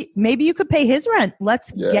 Maybe you could pay his rent.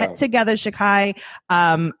 Let's get together, Shakai.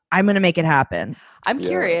 I'm going to make it happen. I'm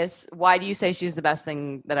curious. Why do you say she's the best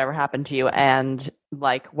thing that ever happened to you? And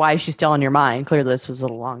like, why is she still in your mind? Clearly, this was a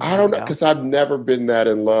long time I don't know, ago. because I've never been that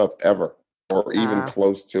in love ever. or even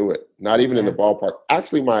close to it. Not even in the ballpark.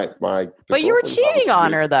 Actually, but you were cheating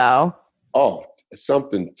on her, though. Oh,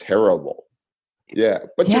 something terrible. Yeah.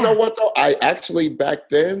 But you know what, though? I actually, back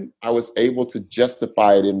then, I was able to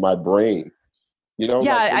justify it in my brain. You know?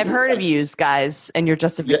 Yeah, I've heard of you guys and your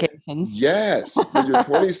justifications. Yes. When you're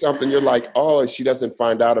 20-something, you're like, oh, if she doesn't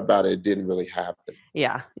find out about it, it didn't really happen.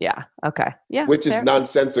 Yeah. Okay. Yeah. Which is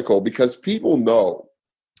nonsensical because people know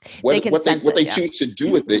what they choose to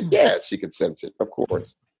do with it. Yeah, she could sense it, of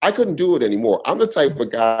course. I couldn't do it anymore. I'm the type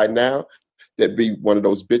of guy now that be one of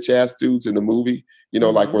those bitch ass dudes in the movie, you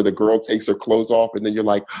know, like where the girl takes her clothes off and then you're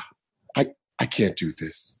like, I can't do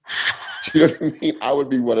this. Do you know what I mean? I would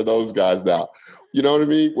be one of those guys now. You know what I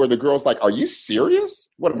mean? Where the girl's like, are you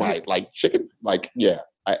serious? What am I, like chicken? Like, yeah.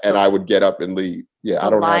 And I would get up and leave. Yeah, I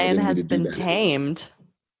don't know. The lion has been tamed.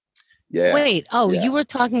 Yeah. Wait, you were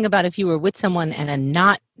talking about if you were with someone and then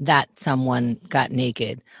not that someone got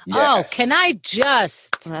naked. Yes. Oh, can I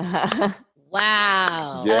just...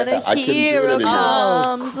 Wow. Yeah, I couldn't do it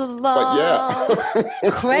anymore. But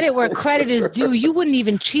yeah. Credit where credit is due. You wouldn't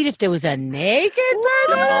even cheat if there was a naked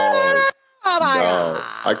person. No. Oh my God.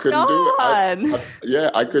 I couldn't do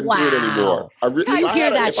it. I couldn't do it anymore. I'm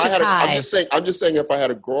just saying if I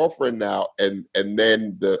had a girlfriend now and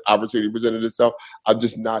then the opportunity presented itself, I'm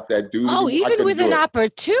just not that dude. Oh, anymore. even with an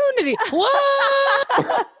opportunity.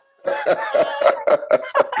 What?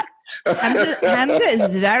 Hamza is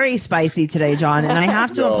very spicy today, John, and I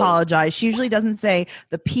have to apologize. She usually doesn't say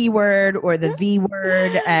the P word or the V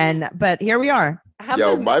word, but here we are.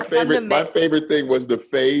 My favorite thing was the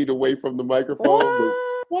fade away from the microphone.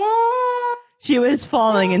 She was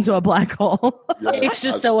falling into a black hole. Yeah, it's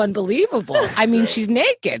just so unbelievable. I mean, she's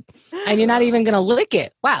naked, and you're not even going to lick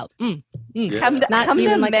it. Wow. Hamza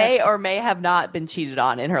may or may have not been cheated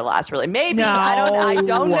on in her last relationship. Maybe. No. I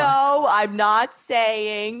don't know. I'm not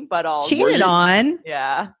saying, but all cheated on.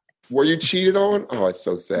 Yeah. Were you cheated on? Oh, it's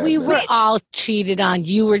so sad. We were all cheated on.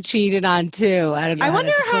 You were cheated on too. I don't know.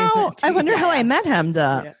 I wonder how I met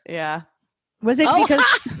Hamza. Yeah. Was it because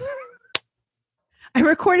I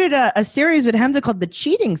recorded a series with Hamza called the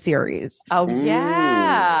Cheating Series? Oh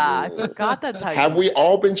yeah, I forgot that's how. Have we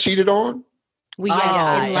all been cheated on? In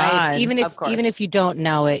life, even if you don't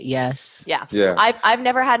know it, yes. Yeah. I've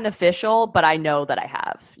never had an official, but I know that I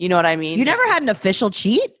have. You know what I mean? You never had an official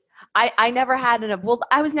cheat? I never had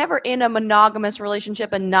I was never in a monogamous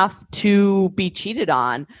relationship enough to be cheated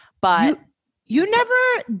on, but you never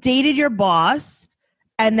dated your boss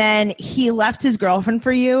and then he left his girlfriend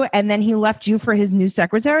for you and then he left you for his new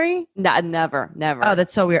secretary? No, never. Oh,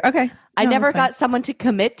 that's so weird. Okay. I never got someone to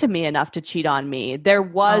commit to me enough to cheat on me. There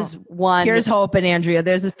was one. Here's hoping, Andrea.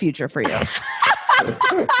 There's a future for you.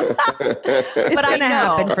 It's going to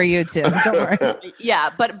happen for you too. Don't worry.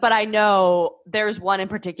 Yeah, but I know there's one in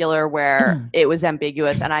particular where it was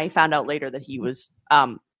ambiguous, and I found out later that he was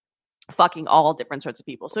fucking all different sorts of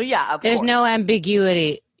people. So yeah, there's no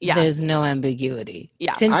ambiguity. Yeah. There's no ambiguity.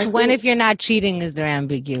 Yeah. Since if you're not cheating, is there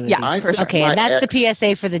ambiguity? Yeah. Okay, and that's the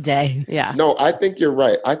PSA for the day. Yeah. No, I think you're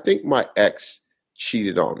right. I think my ex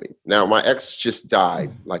cheated on me. Now, my ex just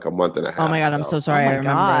died like a month and a half. Oh my God, I'm so sorry. I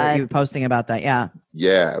remember you posting about that. Yeah.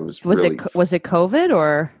 Yeah, it was it COVID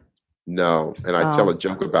or? No, and I tell a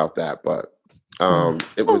joke about that, but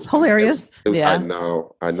it was hilarious. It was I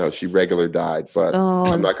know. She regular died, but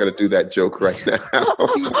I'm not going to do that joke right now.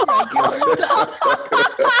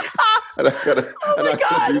 I'm not going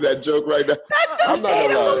to do that joke right now. That's the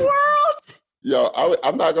state of the world. Yo,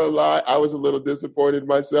 I'm not going to lie. I was a little disappointed in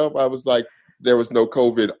myself. I was like, there was no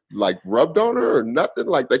COVID like rubbed on her or nothing.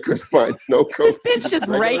 Like they couldn't find no COVID. This bitch just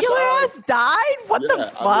regular ass died? What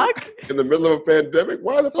the fuck? I mean, in the middle of a pandemic?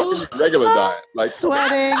 Why the fuck are you regular died? Like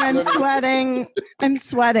sweating. I'm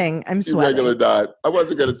sweating. Regular died. I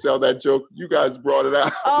wasn't going to tell that joke. You guys brought it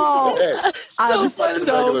out. Oh, hey, I'm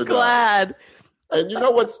so glad. And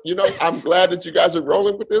I'm glad that you guys are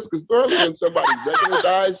rolling with this because normally when somebody regular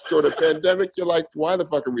dies during a pandemic, you're like, why the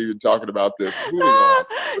fuck are we even talking about this? Moving on.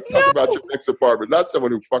 Let's talk about your next apartment, not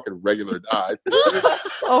someone who fucking regular died.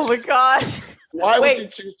 Oh my God. Why would you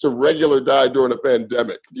choose to regular die during a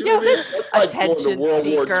pandemic? You know what I mean? That's like going to World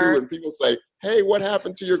War II and people say, hey, what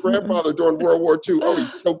happened to your grandfather during World War II? Oh,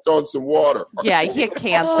 he choked on some water. Yeah, he had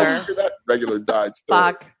cancer. Oh, that regular died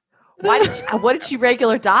story. Fuck. What did she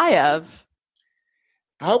regular die of?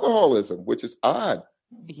 Alcoholism, which is odd.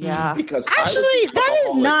 Yeah. Because actually, that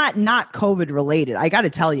is not COVID related. I got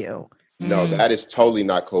to tell you. No, that is totally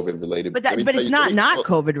not COVID related. But it's not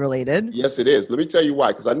COVID related. Yes, it is. Let me tell you why.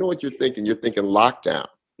 Because I know what you're thinking. You're thinking lockdown.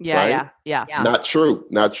 Yeah, right? yeah. Not true.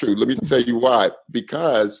 Let me tell you why.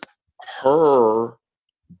 Because her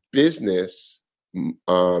business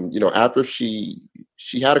after she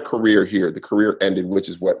had a career here, the career ended, which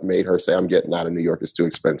is what made her say, I'm getting out of New York. It's too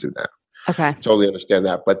expensive now. Okay. Totally understand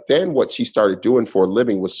that. But then what she started doing for a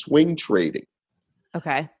living was swing trading.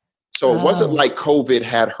 Okay. So it wasn't like COVID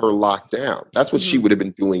had her locked down. That's what she would have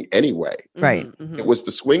been doing anyway. Right. It was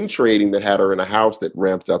the swing trading that had her in a house that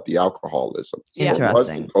ramped up the alcoholism. So it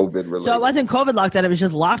wasn't COVID related. So it wasn't COVID lockdown. It was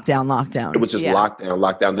just lockdown. It was just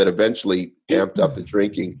lockdown that eventually amped up the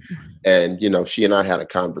drinking. And, she and I had a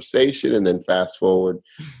conversation, and then fast forward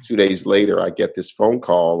 2 days later, I get this phone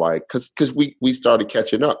call, like, because we started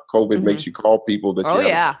catching up. COVID makes you call people that you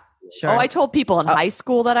haven't. Sure. Oh, I told people in high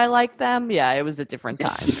school that I liked them. Yeah, it was a different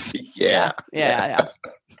time. Yeah.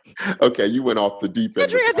 Okay, you went off the deep end.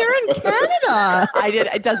 Andrea, they're in Canada. I did.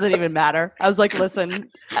 It doesn't even matter. I was like, listen,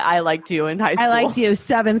 I liked you in high school. I liked you,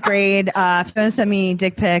 7th grade. If you want to send me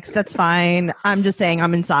dick pics, that's fine. I'm just saying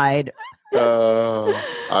I'm inside.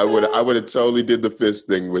 I would have totally did the fist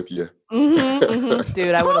thing with you.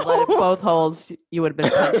 Dude, I would have let it both holes. You would have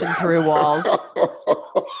been punching through walls.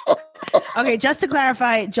 Okay, just to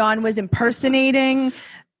clarify, John was impersonating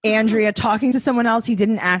Andrea talking to someone else. He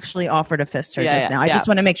didn't actually offer to fist her just now. I just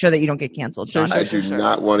want to make sure that you don't get canceled, John. I do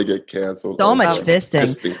not want to get canceled. So much fisting.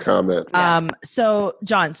 Fisting comment. So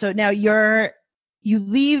John, so now you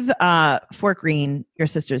leave Fort Greene, your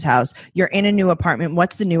sister's house. You're in a new apartment.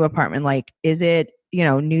 What's the new apartment like? Is it,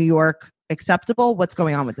 New York acceptable? What's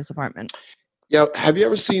going on with this apartment? Yeah, have you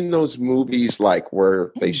ever seen those movies like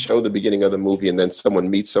where they show the beginning of the movie and then someone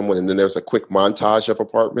meets someone and then there's a quick montage of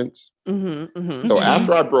apartments? So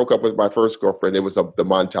after I broke up with my first girlfriend, it was the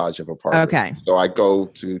montage of apartments. Okay. So I go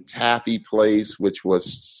to Taffy Place, which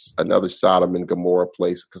was another Sodom and Gomorrah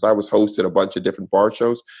place, because I was hosting a bunch of different bar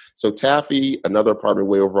shows. So Taffy, another apartment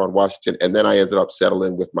way over on Washington, and then I ended up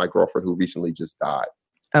settling with my girlfriend who recently just died.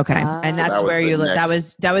 Okay. And that's where you live. That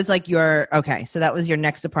was like so that was your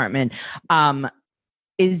next apartment.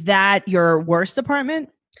 Is that your worst apartment?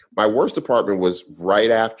 My worst apartment was right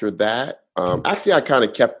after that. Actually, I kind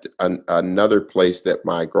of kept another place that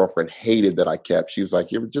my girlfriend hated that I kept. She was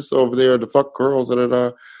like, "You're just over there to fuck girls."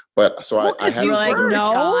 But so I had you were like,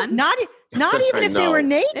 no, not even if they were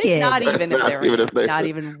naked. Not even if they were not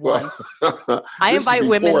even once. I invite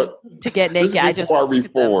women to get naked. I just are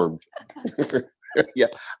reformed. Yeah,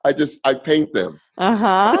 I paint them.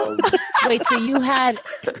 Wait, so you had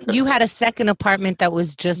a second apartment that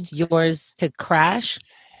was just yours to crash?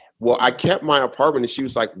 Well, I kept my apartment, and she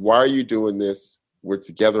was like, "Why are you doing this? We're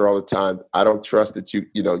together all the time. I don't trust that you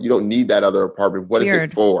don't need that other apartment. What is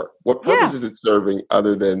it for? What purpose is it serving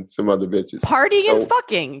other than some other bitches? Partying and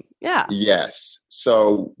fucking. Yeah. Yes.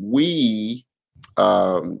 So we're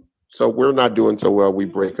not doing so well. We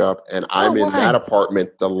break up, and I'm in that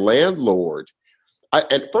apartment. The landlord.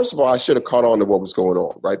 And first of all, I should have caught on to what was going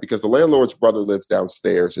on, right? Because the landlord's brother lives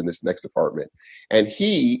downstairs in this next apartment, and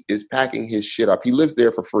he is packing his shit up. He lives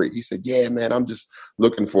there for free. He said, "Yeah, man, I'm just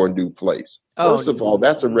looking for a new place." First of all,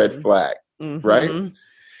 that's a red flag, right?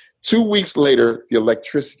 2 weeks later, the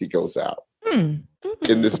electricity goes out in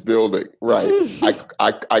this building, right?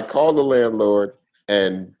 I called the landlord,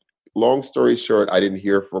 and long story short, I didn't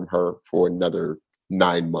hear from her for another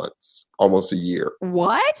 9 months, almost a year.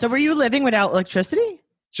 What? So were you living without electricity?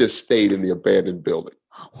 Just stayed in the abandoned building.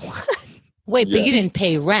 What? Wait, but you didn't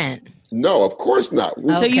pay rent? No, of course not.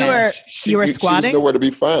 So you were squatting? She was nowhere to be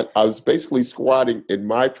found. I was basically squatting in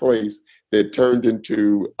my place that turned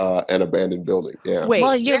into an abandoned building. Yeah. Wait,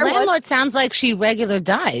 well, your landlord sounds like she regular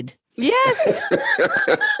died. Yes.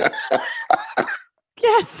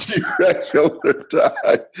 Yes. She regular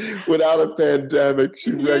died. Without a pandemic, she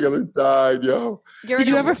regular died, yo. Did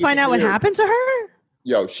you ever find out what happened to her?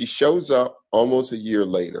 Yo, she shows up almost a year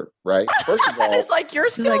later, right? First of all, it's like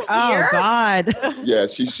she's still like, oh God. Yeah,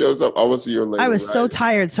 she shows up almost a year later. I was so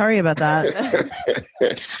tired. Sorry about that.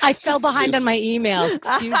 I fell behind on my emails.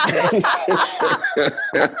 Excuse me.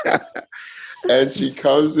 And she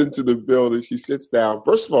comes into the building. She sits down.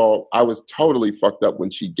 First of all, I was totally fucked up when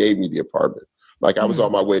she gave me the apartment. Like I was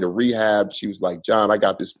on my way to rehab. She was like, "John, I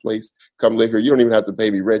got this place. Come live here. You don't even have to pay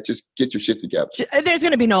me rent. Just get your shit together." There's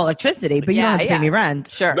going to be no electricity, but you don't have to pay me rent.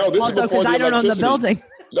 Sure. No, this is before I don't own the building.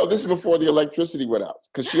 No, this is before the electricity went out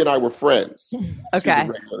because she and I were friends. Okay.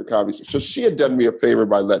 So she had done me a favor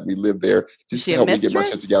by letting me live there just to help me get my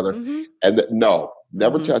shit together. And no,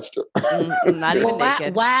 never touched her. Not even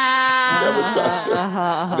naked. Wow. Never touched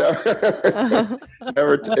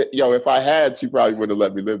her. If I had, she probably wouldn't have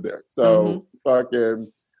let me live there. So fucking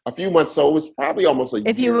a few months. So it was probably almost like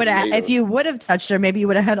if you would have touched her, maybe you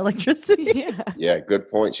would have had electricity. Yeah, good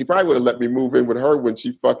point. She probably would have let me move in with her when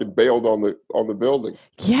she fucking bailed on the building.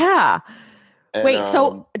 Yeah. And, Wait,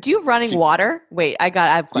 so do you have running water? Wait, I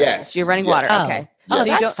have questions. Yes. Do you have running water? Oh. Okay. Oh, So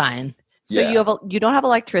that's fine. So you don't have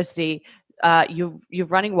electricity.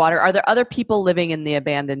 You've running water. Are there other people living in the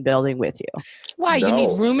abandoned building with you? Why? You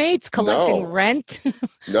need roommates collecting rent?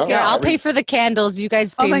 No. Here, I'll pay for the candles. You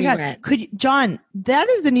guys pay me rent. John, that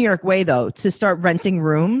is the New York way, though, to start renting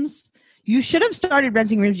rooms. You should have started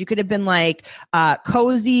renting rooms. You could have been like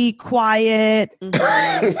cozy, quiet,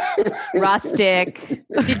 rustic.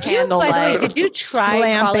 Did you try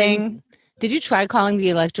glamping? Did you try calling the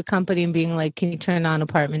electric company and being like, "Can you turn on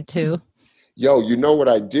apartment 2?" Yo, you know what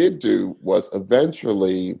I did do was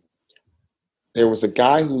eventually there was a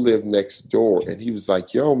guy who lived next door, and he was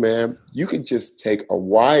like, "Yo, man, you could just take a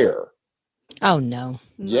wire." Oh no!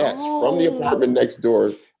 Yes, from the apartment next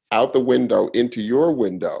door out the window into your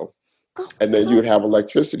window. And then you would have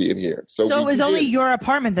electricity in here. So it was only your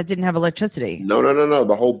apartment that didn't have electricity. No.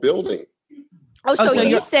 The whole building.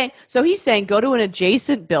 So he's saying go to an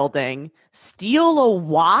adjacent building, steal a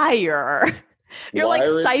wire. You're like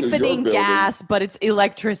siphoning gas, but it's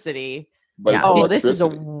electricity. But this is a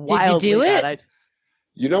wild. Did you do it?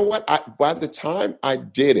 You know what? By the time I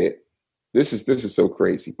did it, this is so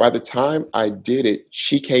crazy. By the time I did it,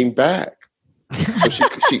 she came back. So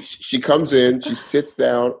she comes in, she sits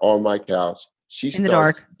down on my couch. She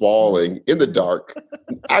starts bawling in the dark.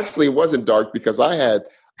 Actually, it wasn't dark because I had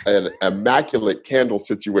an immaculate candle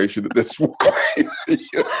situation at this point.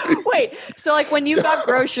 Wait, so like when you got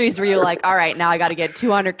groceries, were you like, all right, now I got to get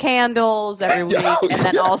 200 candles every week, and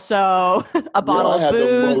then also a bottle of booze? I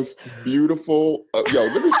had the most beautiful.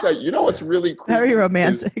 Let me tell you, you know what's really cool? Very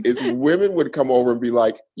romantic. Is women would come over and be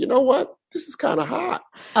like, you know what? This is kind of hot.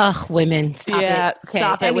 Ugh, women, stop it. Okay,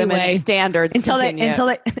 stop it. Women standards until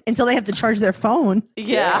they have to charge their phone.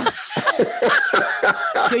 Yeah.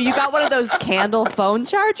 So you got one of those candle phone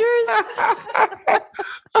chargers?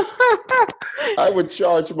 I would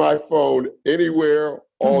charge my phone anywhere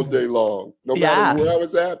all day long, no matter where I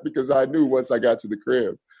was at, because I knew once I got to the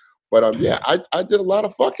crib. But I did a lot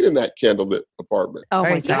of fucking in that candlelit apartment. Oh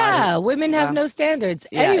my God. Yeah, women have no standards.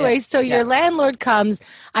 Anyway, so your landlord comes.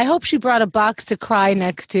 I hope she brought a box to cry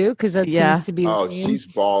next to, because that seems to be. Oh, she's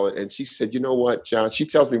bawling, and she said, "You know what, John?" She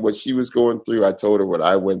tells me what she was going through. I told her what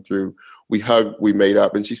I went through. We hugged, we made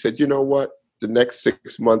up, and she said, "You know what? The next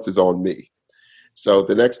 6 months is on me." So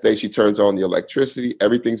the next day, she turns on the electricity.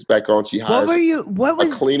 Everything's back on. She hires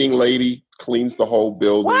a cleaning lady, cleans the whole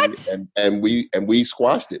building, and we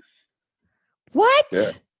squashed it. What?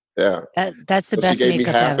 Yeah. That's the best. She gave me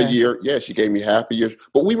half ever. a year. Yeah, she gave me half a year.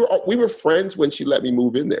 But we were friends when she let me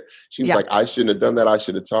move in there. She was like, "I shouldn't have done that. I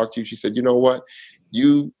should have talked to you." She said, "You know what?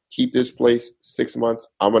 You keep this place 6 months.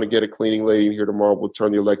 I'm going to get a cleaning lady in here tomorrow. We'll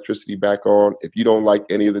turn the electricity back on. If you don't like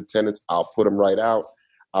any of the tenants, I'll put them right out.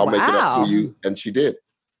 I'll make it up to you." And she did.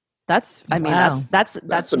 That's some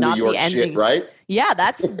not New York the ending, shit, right? Yeah,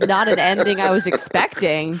 that's not an ending I was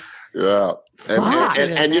expecting. Yeah.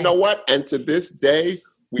 And you know what? And to this day,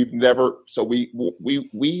 we've never. So we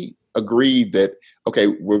agreed that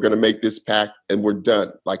we're going to make this pact and we're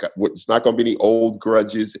done. Like it's not going to be any old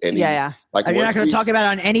grudges. Like you're not going to talk about it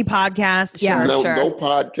on any podcast. Yeah, no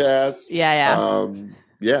podcast.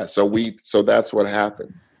 Yeah. So that's what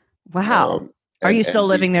happened. Wow. Are you still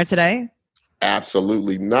living there today?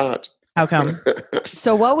 Absolutely not. How come?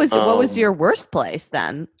 So what was your worst place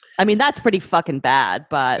then? I mean, that's pretty fucking bad,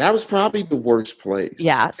 but that was probably the worst place.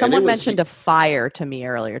 Yeah. Someone mentioned a fire to me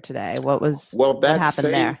earlier today. What happened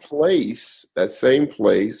there? That same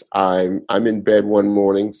place, I'm in bed one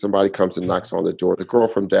morning, somebody comes and knocks on the door. The girl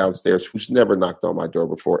from downstairs who's never knocked on my door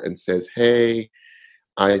before and says, "Hey,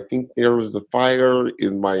 I think there was a fire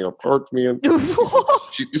in my apartment."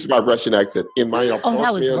 This is my Russian accent. In my apartment. Oh,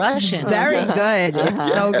 that was Russian. Very good.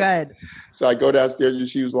 So good. So I go downstairs and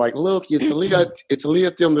she was like, "Look, it's a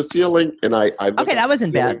lit on the ceiling." And I that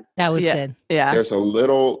wasn't bad. That was good. Yeah. There's a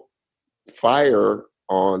little fire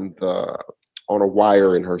on a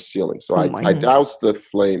wire in her ceiling. So I douse the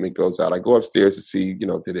flame. It goes out. I go upstairs to see,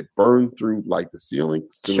 did it burn through like the ceiling?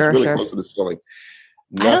 So it was really close to the ceiling.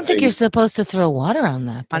 I don't think you're supposed to throw water on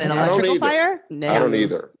that. On an electrical fire? No. I don't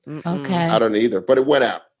either. Okay. I don't either. But it went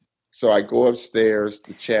out. So I go upstairs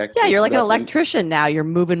to check. Yeah, you're like an electrician now. You're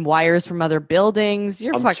moving wires from other buildings.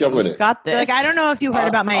 You're fucking, you got this. Like, I don't know if you heard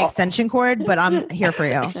about my extension cord, but I'm here for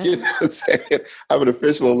you. You know what I'm saying? I'm an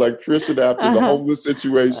official electrician after the homeless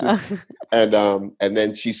situation. And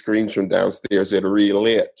then she screams from downstairs, "It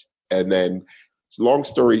relit." And then, long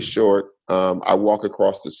story short, I walk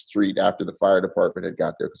across the street after the fire department had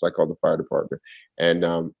got there, because I called the fire department, and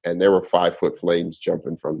there were 5-foot flames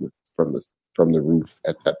jumping from the roof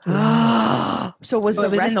at that point. So was the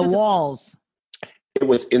rest in the walls? it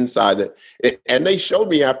was inside and they showed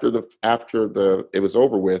me after it was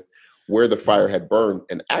over with where the fire had burned.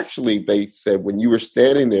 And actually they said when you were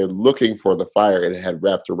standing there looking for the fire, it had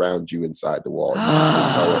wrapped around you inside the wall.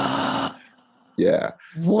 Yeah.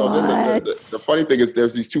 What? So then the funny thing is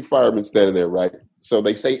there's these two firemen standing there, right? So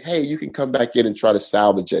they say, hey, you can come back in and try to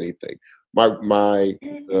salvage anything.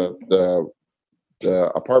 The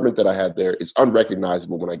apartment that I had there is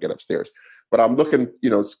unrecognizable when I get upstairs. But I'm looking,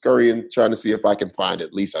 scurrying, trying to see if I can find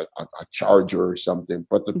at least a charger or something.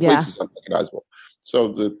 But the place is unrecognizable. So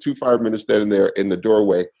the two firemen are standing there in the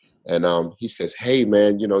doorway, and he says, "Hey,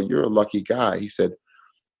 man, you're a lucky guy." He said,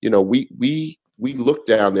 we look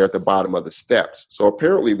down there at the bottom of the steps. So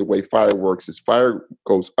apparently the way fire works is fire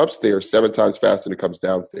goes upstairs 7 times faster than it comes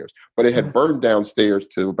downstairs. But it had burned downstairs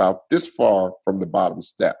to about this far from the bottom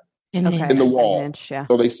step in the wall. Yeah.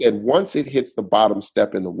 So they said once it hits the bottom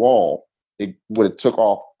step in the wall, it took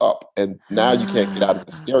off up, and now you can't get out of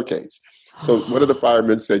the staircase. So one of the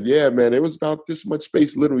firemen said, yeah, man, it was about this much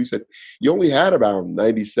space. Literally, he said, you only had about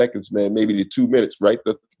 90 seconds, man, maybe to 2 minutes, right?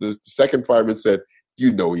 The second fireman said, he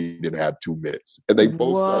didn't have 2 minutes. And they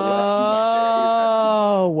both started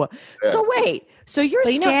laughing. Whoa. Yeah. So wait, so you're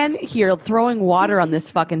standing here throwing water on this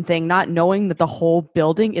fucking thing, not knowing that the whole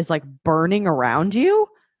building is like burning around you?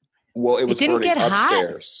 Well, it was burning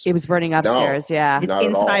upstairs. It was burning upstairs, yeah. It's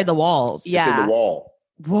inside the walls. Yeah. It's in the wall.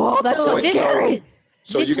 Whoa, that's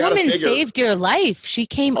so this woman saved your life. She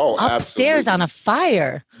came upstairs on a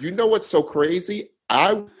fire. You know what's so crazy?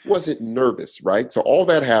 I wasn't nervous, right? So all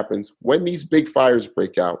that happens when these big fires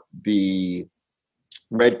break out, the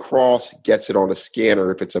Red Cross gets it on a scanner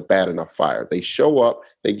if it's a bad enough fire. They show up,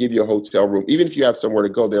 they give you a hotel room. Even if you have somewhere to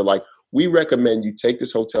go, they're like, we recommend you take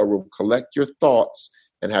this hotel room, collect your thoughts,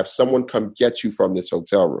 and have someone come get you from this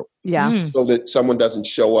hotel room. Yeah. So that someone doesn't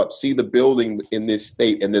show up, see the building in this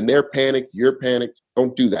state, and then they're panicked, you're panicked.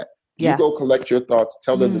 Don't do that. Yeah. You go collect your thoughts,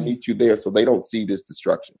 tell them to meet you there so they don't see this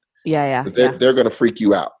destruction. Yeah. They're going to freak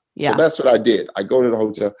you out. Yeah. So that's what I did. I go to the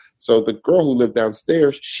hotel. So the girl who lived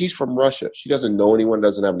downstairs, she's from Russia. She doesn't know anyone,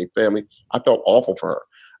 doesn't have any family. I felt awful for her.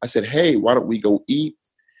 I said, hey, why don't we go eat?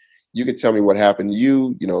 You can tell me what happened to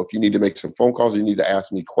you. If you need to make some phone calls, you need to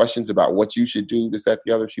ask me questions about what you should do, this, that,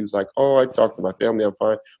 the other. She was like, oh, I talked to my family. I'm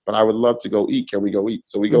fine. But I would love to go eat. Can we go eat?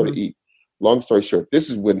 So we go to eat. Long story short,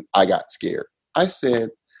 this is when I got scared. I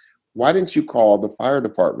said, why didn't you call the fire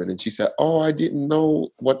department? And she said, oh, I didn't know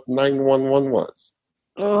what 911 was.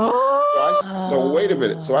 So wait a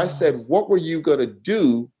minute. So I said, what were you going to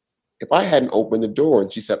do if I hadn't opened the door?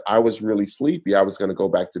 And she said, I was really sleepy. I was going to go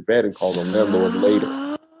back to bed and call the landlord later.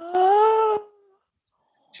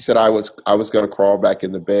 She said, I was going to crawl back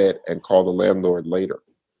in the bed and call the landlord later.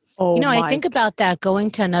 Oh, I think about that going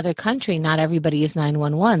to another country. Not everybody is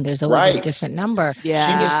 911. There's always a different number. Yeah.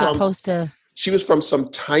 She was from some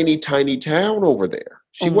tiny, tiny town over there.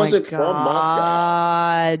 She wasn't from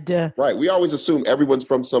Moscow. Right. We always assume everyone's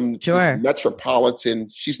from some metropolitan.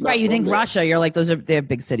 She's not. Right. You think there. Russia, you're like, they're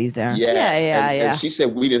big cities there. Yes. Yeah. And she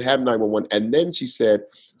said, we didn't have 911. And then she said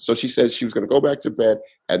she was going to go back to bed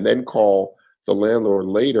and then call the landlord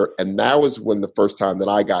later. And that was when the first time that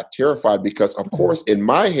I got terrified because, of course, in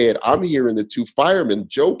my head, I'm hearing the two firemen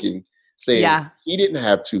joking, saying he didn't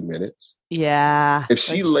have 2 minutes. Yeah. If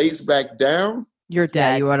she lays back down, you're dead.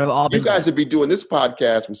 Yeah, you would have all been. You guys would be doing this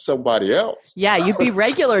podcast with somebody else. Yeah, you'd be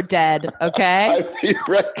regular dead, okay? I'd be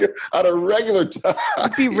at a regular time.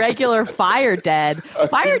 You'd be regular fire dead.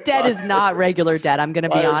 Fire dead is not regular dead, I'm going to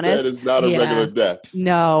be honest. Fire dead is not a regular death.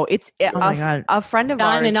 No, it's a friend of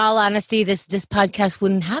ours. In all honesty, this podcast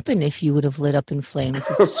wouldn't happen if you would have lit up in flames.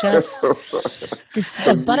 It's just...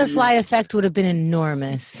 the butterfly effect would have been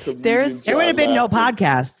enormous. There would have been no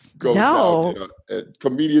podcasts.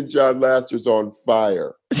 Comedian John Lasseter's on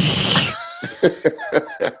fire.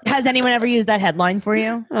 Has anyone ever used that headline for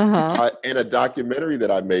you? In a documentary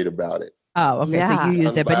that I made about it. Oh, okay. Yeah. So you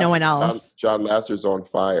used it, but no one else. John Lasseter's on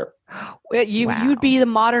fire. You'd be the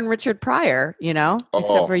modern Richard Pryor,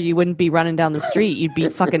 except for you wouldn't be running down the street. You'd be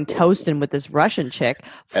fucking toasting with this Russian chick.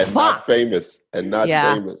 And not famous.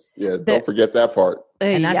 Yeah, don't forget that part.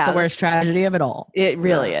 And that's the worst tragedy of it all. It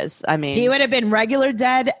really is. I mean, he would have been regular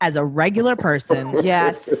dead as a regular person.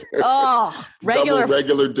 Yes. Oh,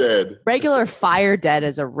 regular dead. Regular fire dead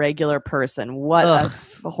as a regular person. What a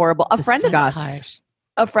horrible. A friend of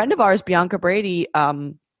ours, Bianca Brady,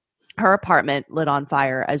 her apartment lit on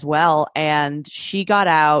fire as well, and she got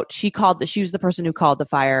out. She was the person who called the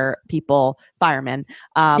firemen.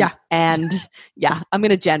 And I'm going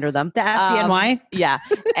to gender them. The FDNY.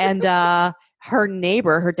 And her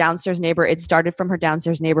neighbor, her downstairs neighbor, it started from her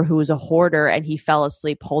downstairs neighbor who was a hoarder, and he fell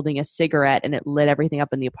asleep holding a cigarette and it lit everything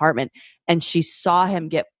up in the apartment. And she saw him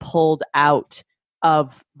get pulled out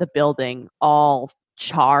of the building all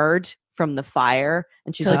charred from the fire.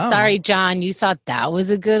 And she's sorry, John, you thought that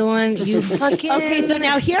was a good one? You fucking Okay, so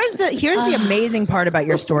now here's the amazing part about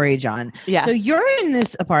your story, John. Yeah. So you're in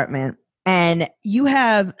this apartment and you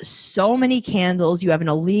have so many candles, you have an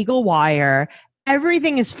illegal wire.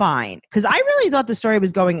 Everything is fine. Because I really thought the story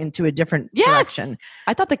was going into a different direction.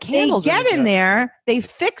 I thought the candles. They get in there, they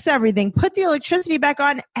fix everything, put the electricity back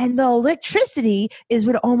on, and the electricity is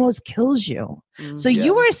what almost kills you. So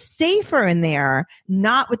you were safer in there,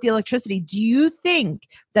 not with the electricity. Do you think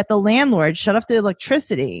that the landlord shut off the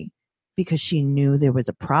electricity because she knew there was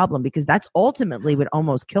a problem? Because that's ultimately what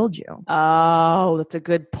almost killed you. Oh, that's a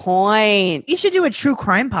good point. You should do a true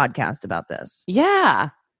crime podcast about this. Yeah.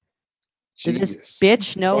 Did this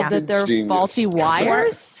bitch know that they're faulty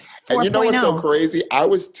wires? And you know what's so crazy? I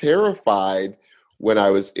was terrified when I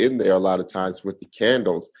was in there a lot of times with the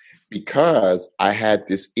candles because I had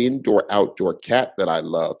this indoor-outdoor cat that I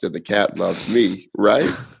loved, and the cat loved me, right?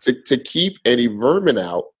 to keep any vermin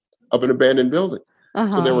out of an abandoned building.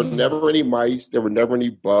 So there were never any mice, there were never any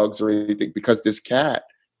bugs or anything because this cat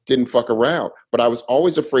didn't fuck around. But I was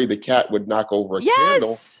always afraid the cat would knock over a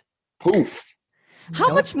candle. Poof.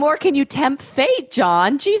 How much more can you tempt fate,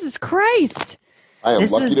 John? Jesus Christ. I am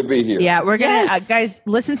lucky to be here. Yeah, we're going to, guys,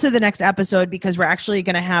 listen to the next episode because we're actually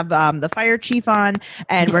going to have the fire chief on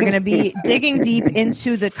and we're going to be digging deep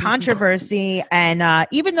into the controversy. And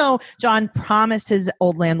even though John promised his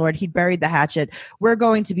old landlord he'd buried the hatchet, we're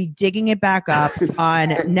going to be digging it back up on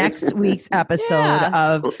next week's episode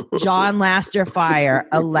of John Laster Fire.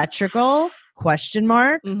 Electrical, ?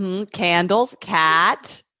 Candles,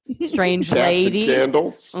 cat. Strange lady.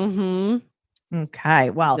 Cats and candles. Okay.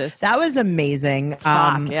 Well, that was amazing.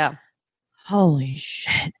 Yeah. Holy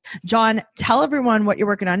shit. John, tell everyone what you're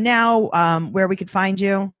working on now, where we could find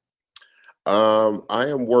you. I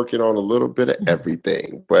am working on a little bit of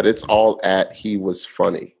everything, but it's all at He Was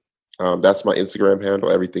Funny. That's my Instagram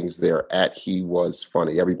handle. Everything's there at He Was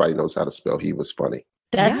Funny. Everybody knows how to spell He Was Funny.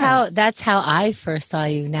 That's how I first saw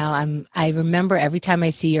you. Now I remember every time I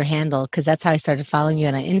see your handle because that's how I started following you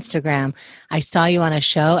on Instagram. I saw you on a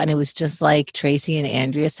show and it was just like Tracy and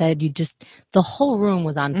Andrea said. The whole room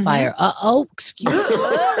was on fire. Excuse me.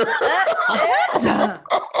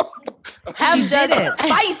 How did it?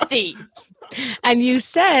 Spicy. And you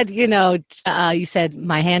said, you said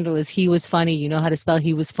my handle is He Was Funny. You know how to spell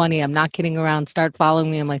He Was Funny. I'm not kidding around. Start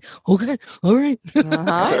following me. I'm like, okay, all right. And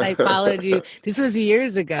I followed you. This was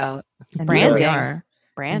years ago. And Branding.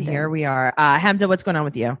 And here we are. Hamza, what's going on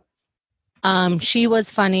with you? She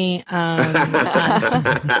was funny. No,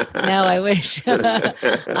 I wish.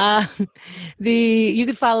 You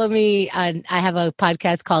could follow me. I have a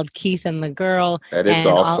podcast called Keith and the Girl. And it's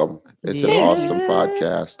awesome. It's an awesome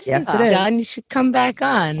podcast. Yes, it is. John, you should come back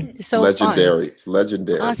on. It's so legendary. Fun. It's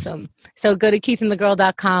legendary. Awesome. So go to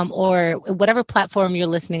keithandthegirl.com or whatever platform you're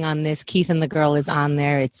listening on this. Keith and the Girl is on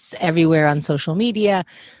there. It's everywhere on social media.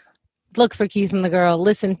 Look for Keith and the Girl.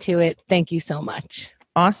 Listen to it. Thank you so much.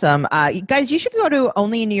 Awesome. Guys, you should go to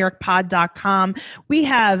onlyinnewyorkpod.com. We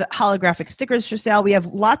have holographic stickers for sale. We have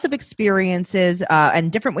lots of experiences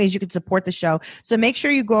and different ways you can support the show. So make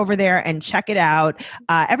sure you go over there and check it out.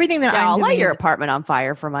 Everything that I'm I'll doing light your apartment on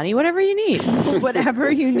fire for money, whatever you need.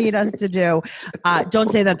 Whatever you need us to do.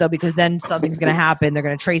 Don't say that, though, because then something's going to happen. They're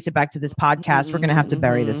going to trace it back to this podcast. We're going to have to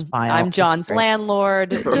bury this file. I'm John's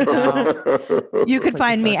landlord. You could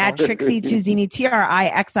find me at Trixie Tuzini,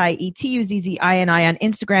 TRIXIETUZZINI on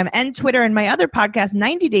Instagram and Twitter, and my other podcast,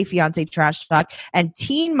 90 Day Fiance Trash Talk and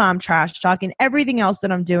Teen Mom Trash Talk, and everything else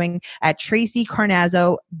that I'm doing at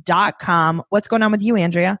TracyCarnazzo.com. What's going on with you,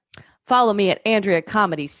 Andrea? Follow me at Andrea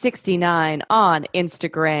Comedy 69 on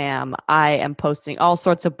Instagram. I am posting all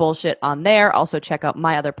sorts of bullshit on there. Also check out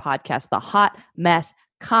my other podcast, The Hot Mess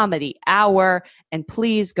Comedy Hour, and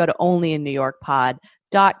please go to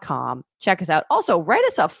onlyinnewyorkpod.com. Check us out. Also, write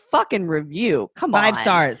us a fucking review. Come on. 5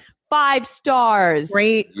 stars. 5 stars.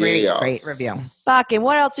 Great review. Fucking,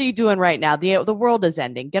 what else are you doing right now? The world is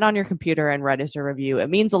ending. Get on your computer and write us a review. It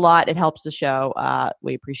means a lot. It helps the show.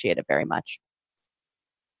 We appreciate it very much.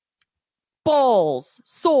 Bowls.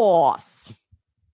 Sauce.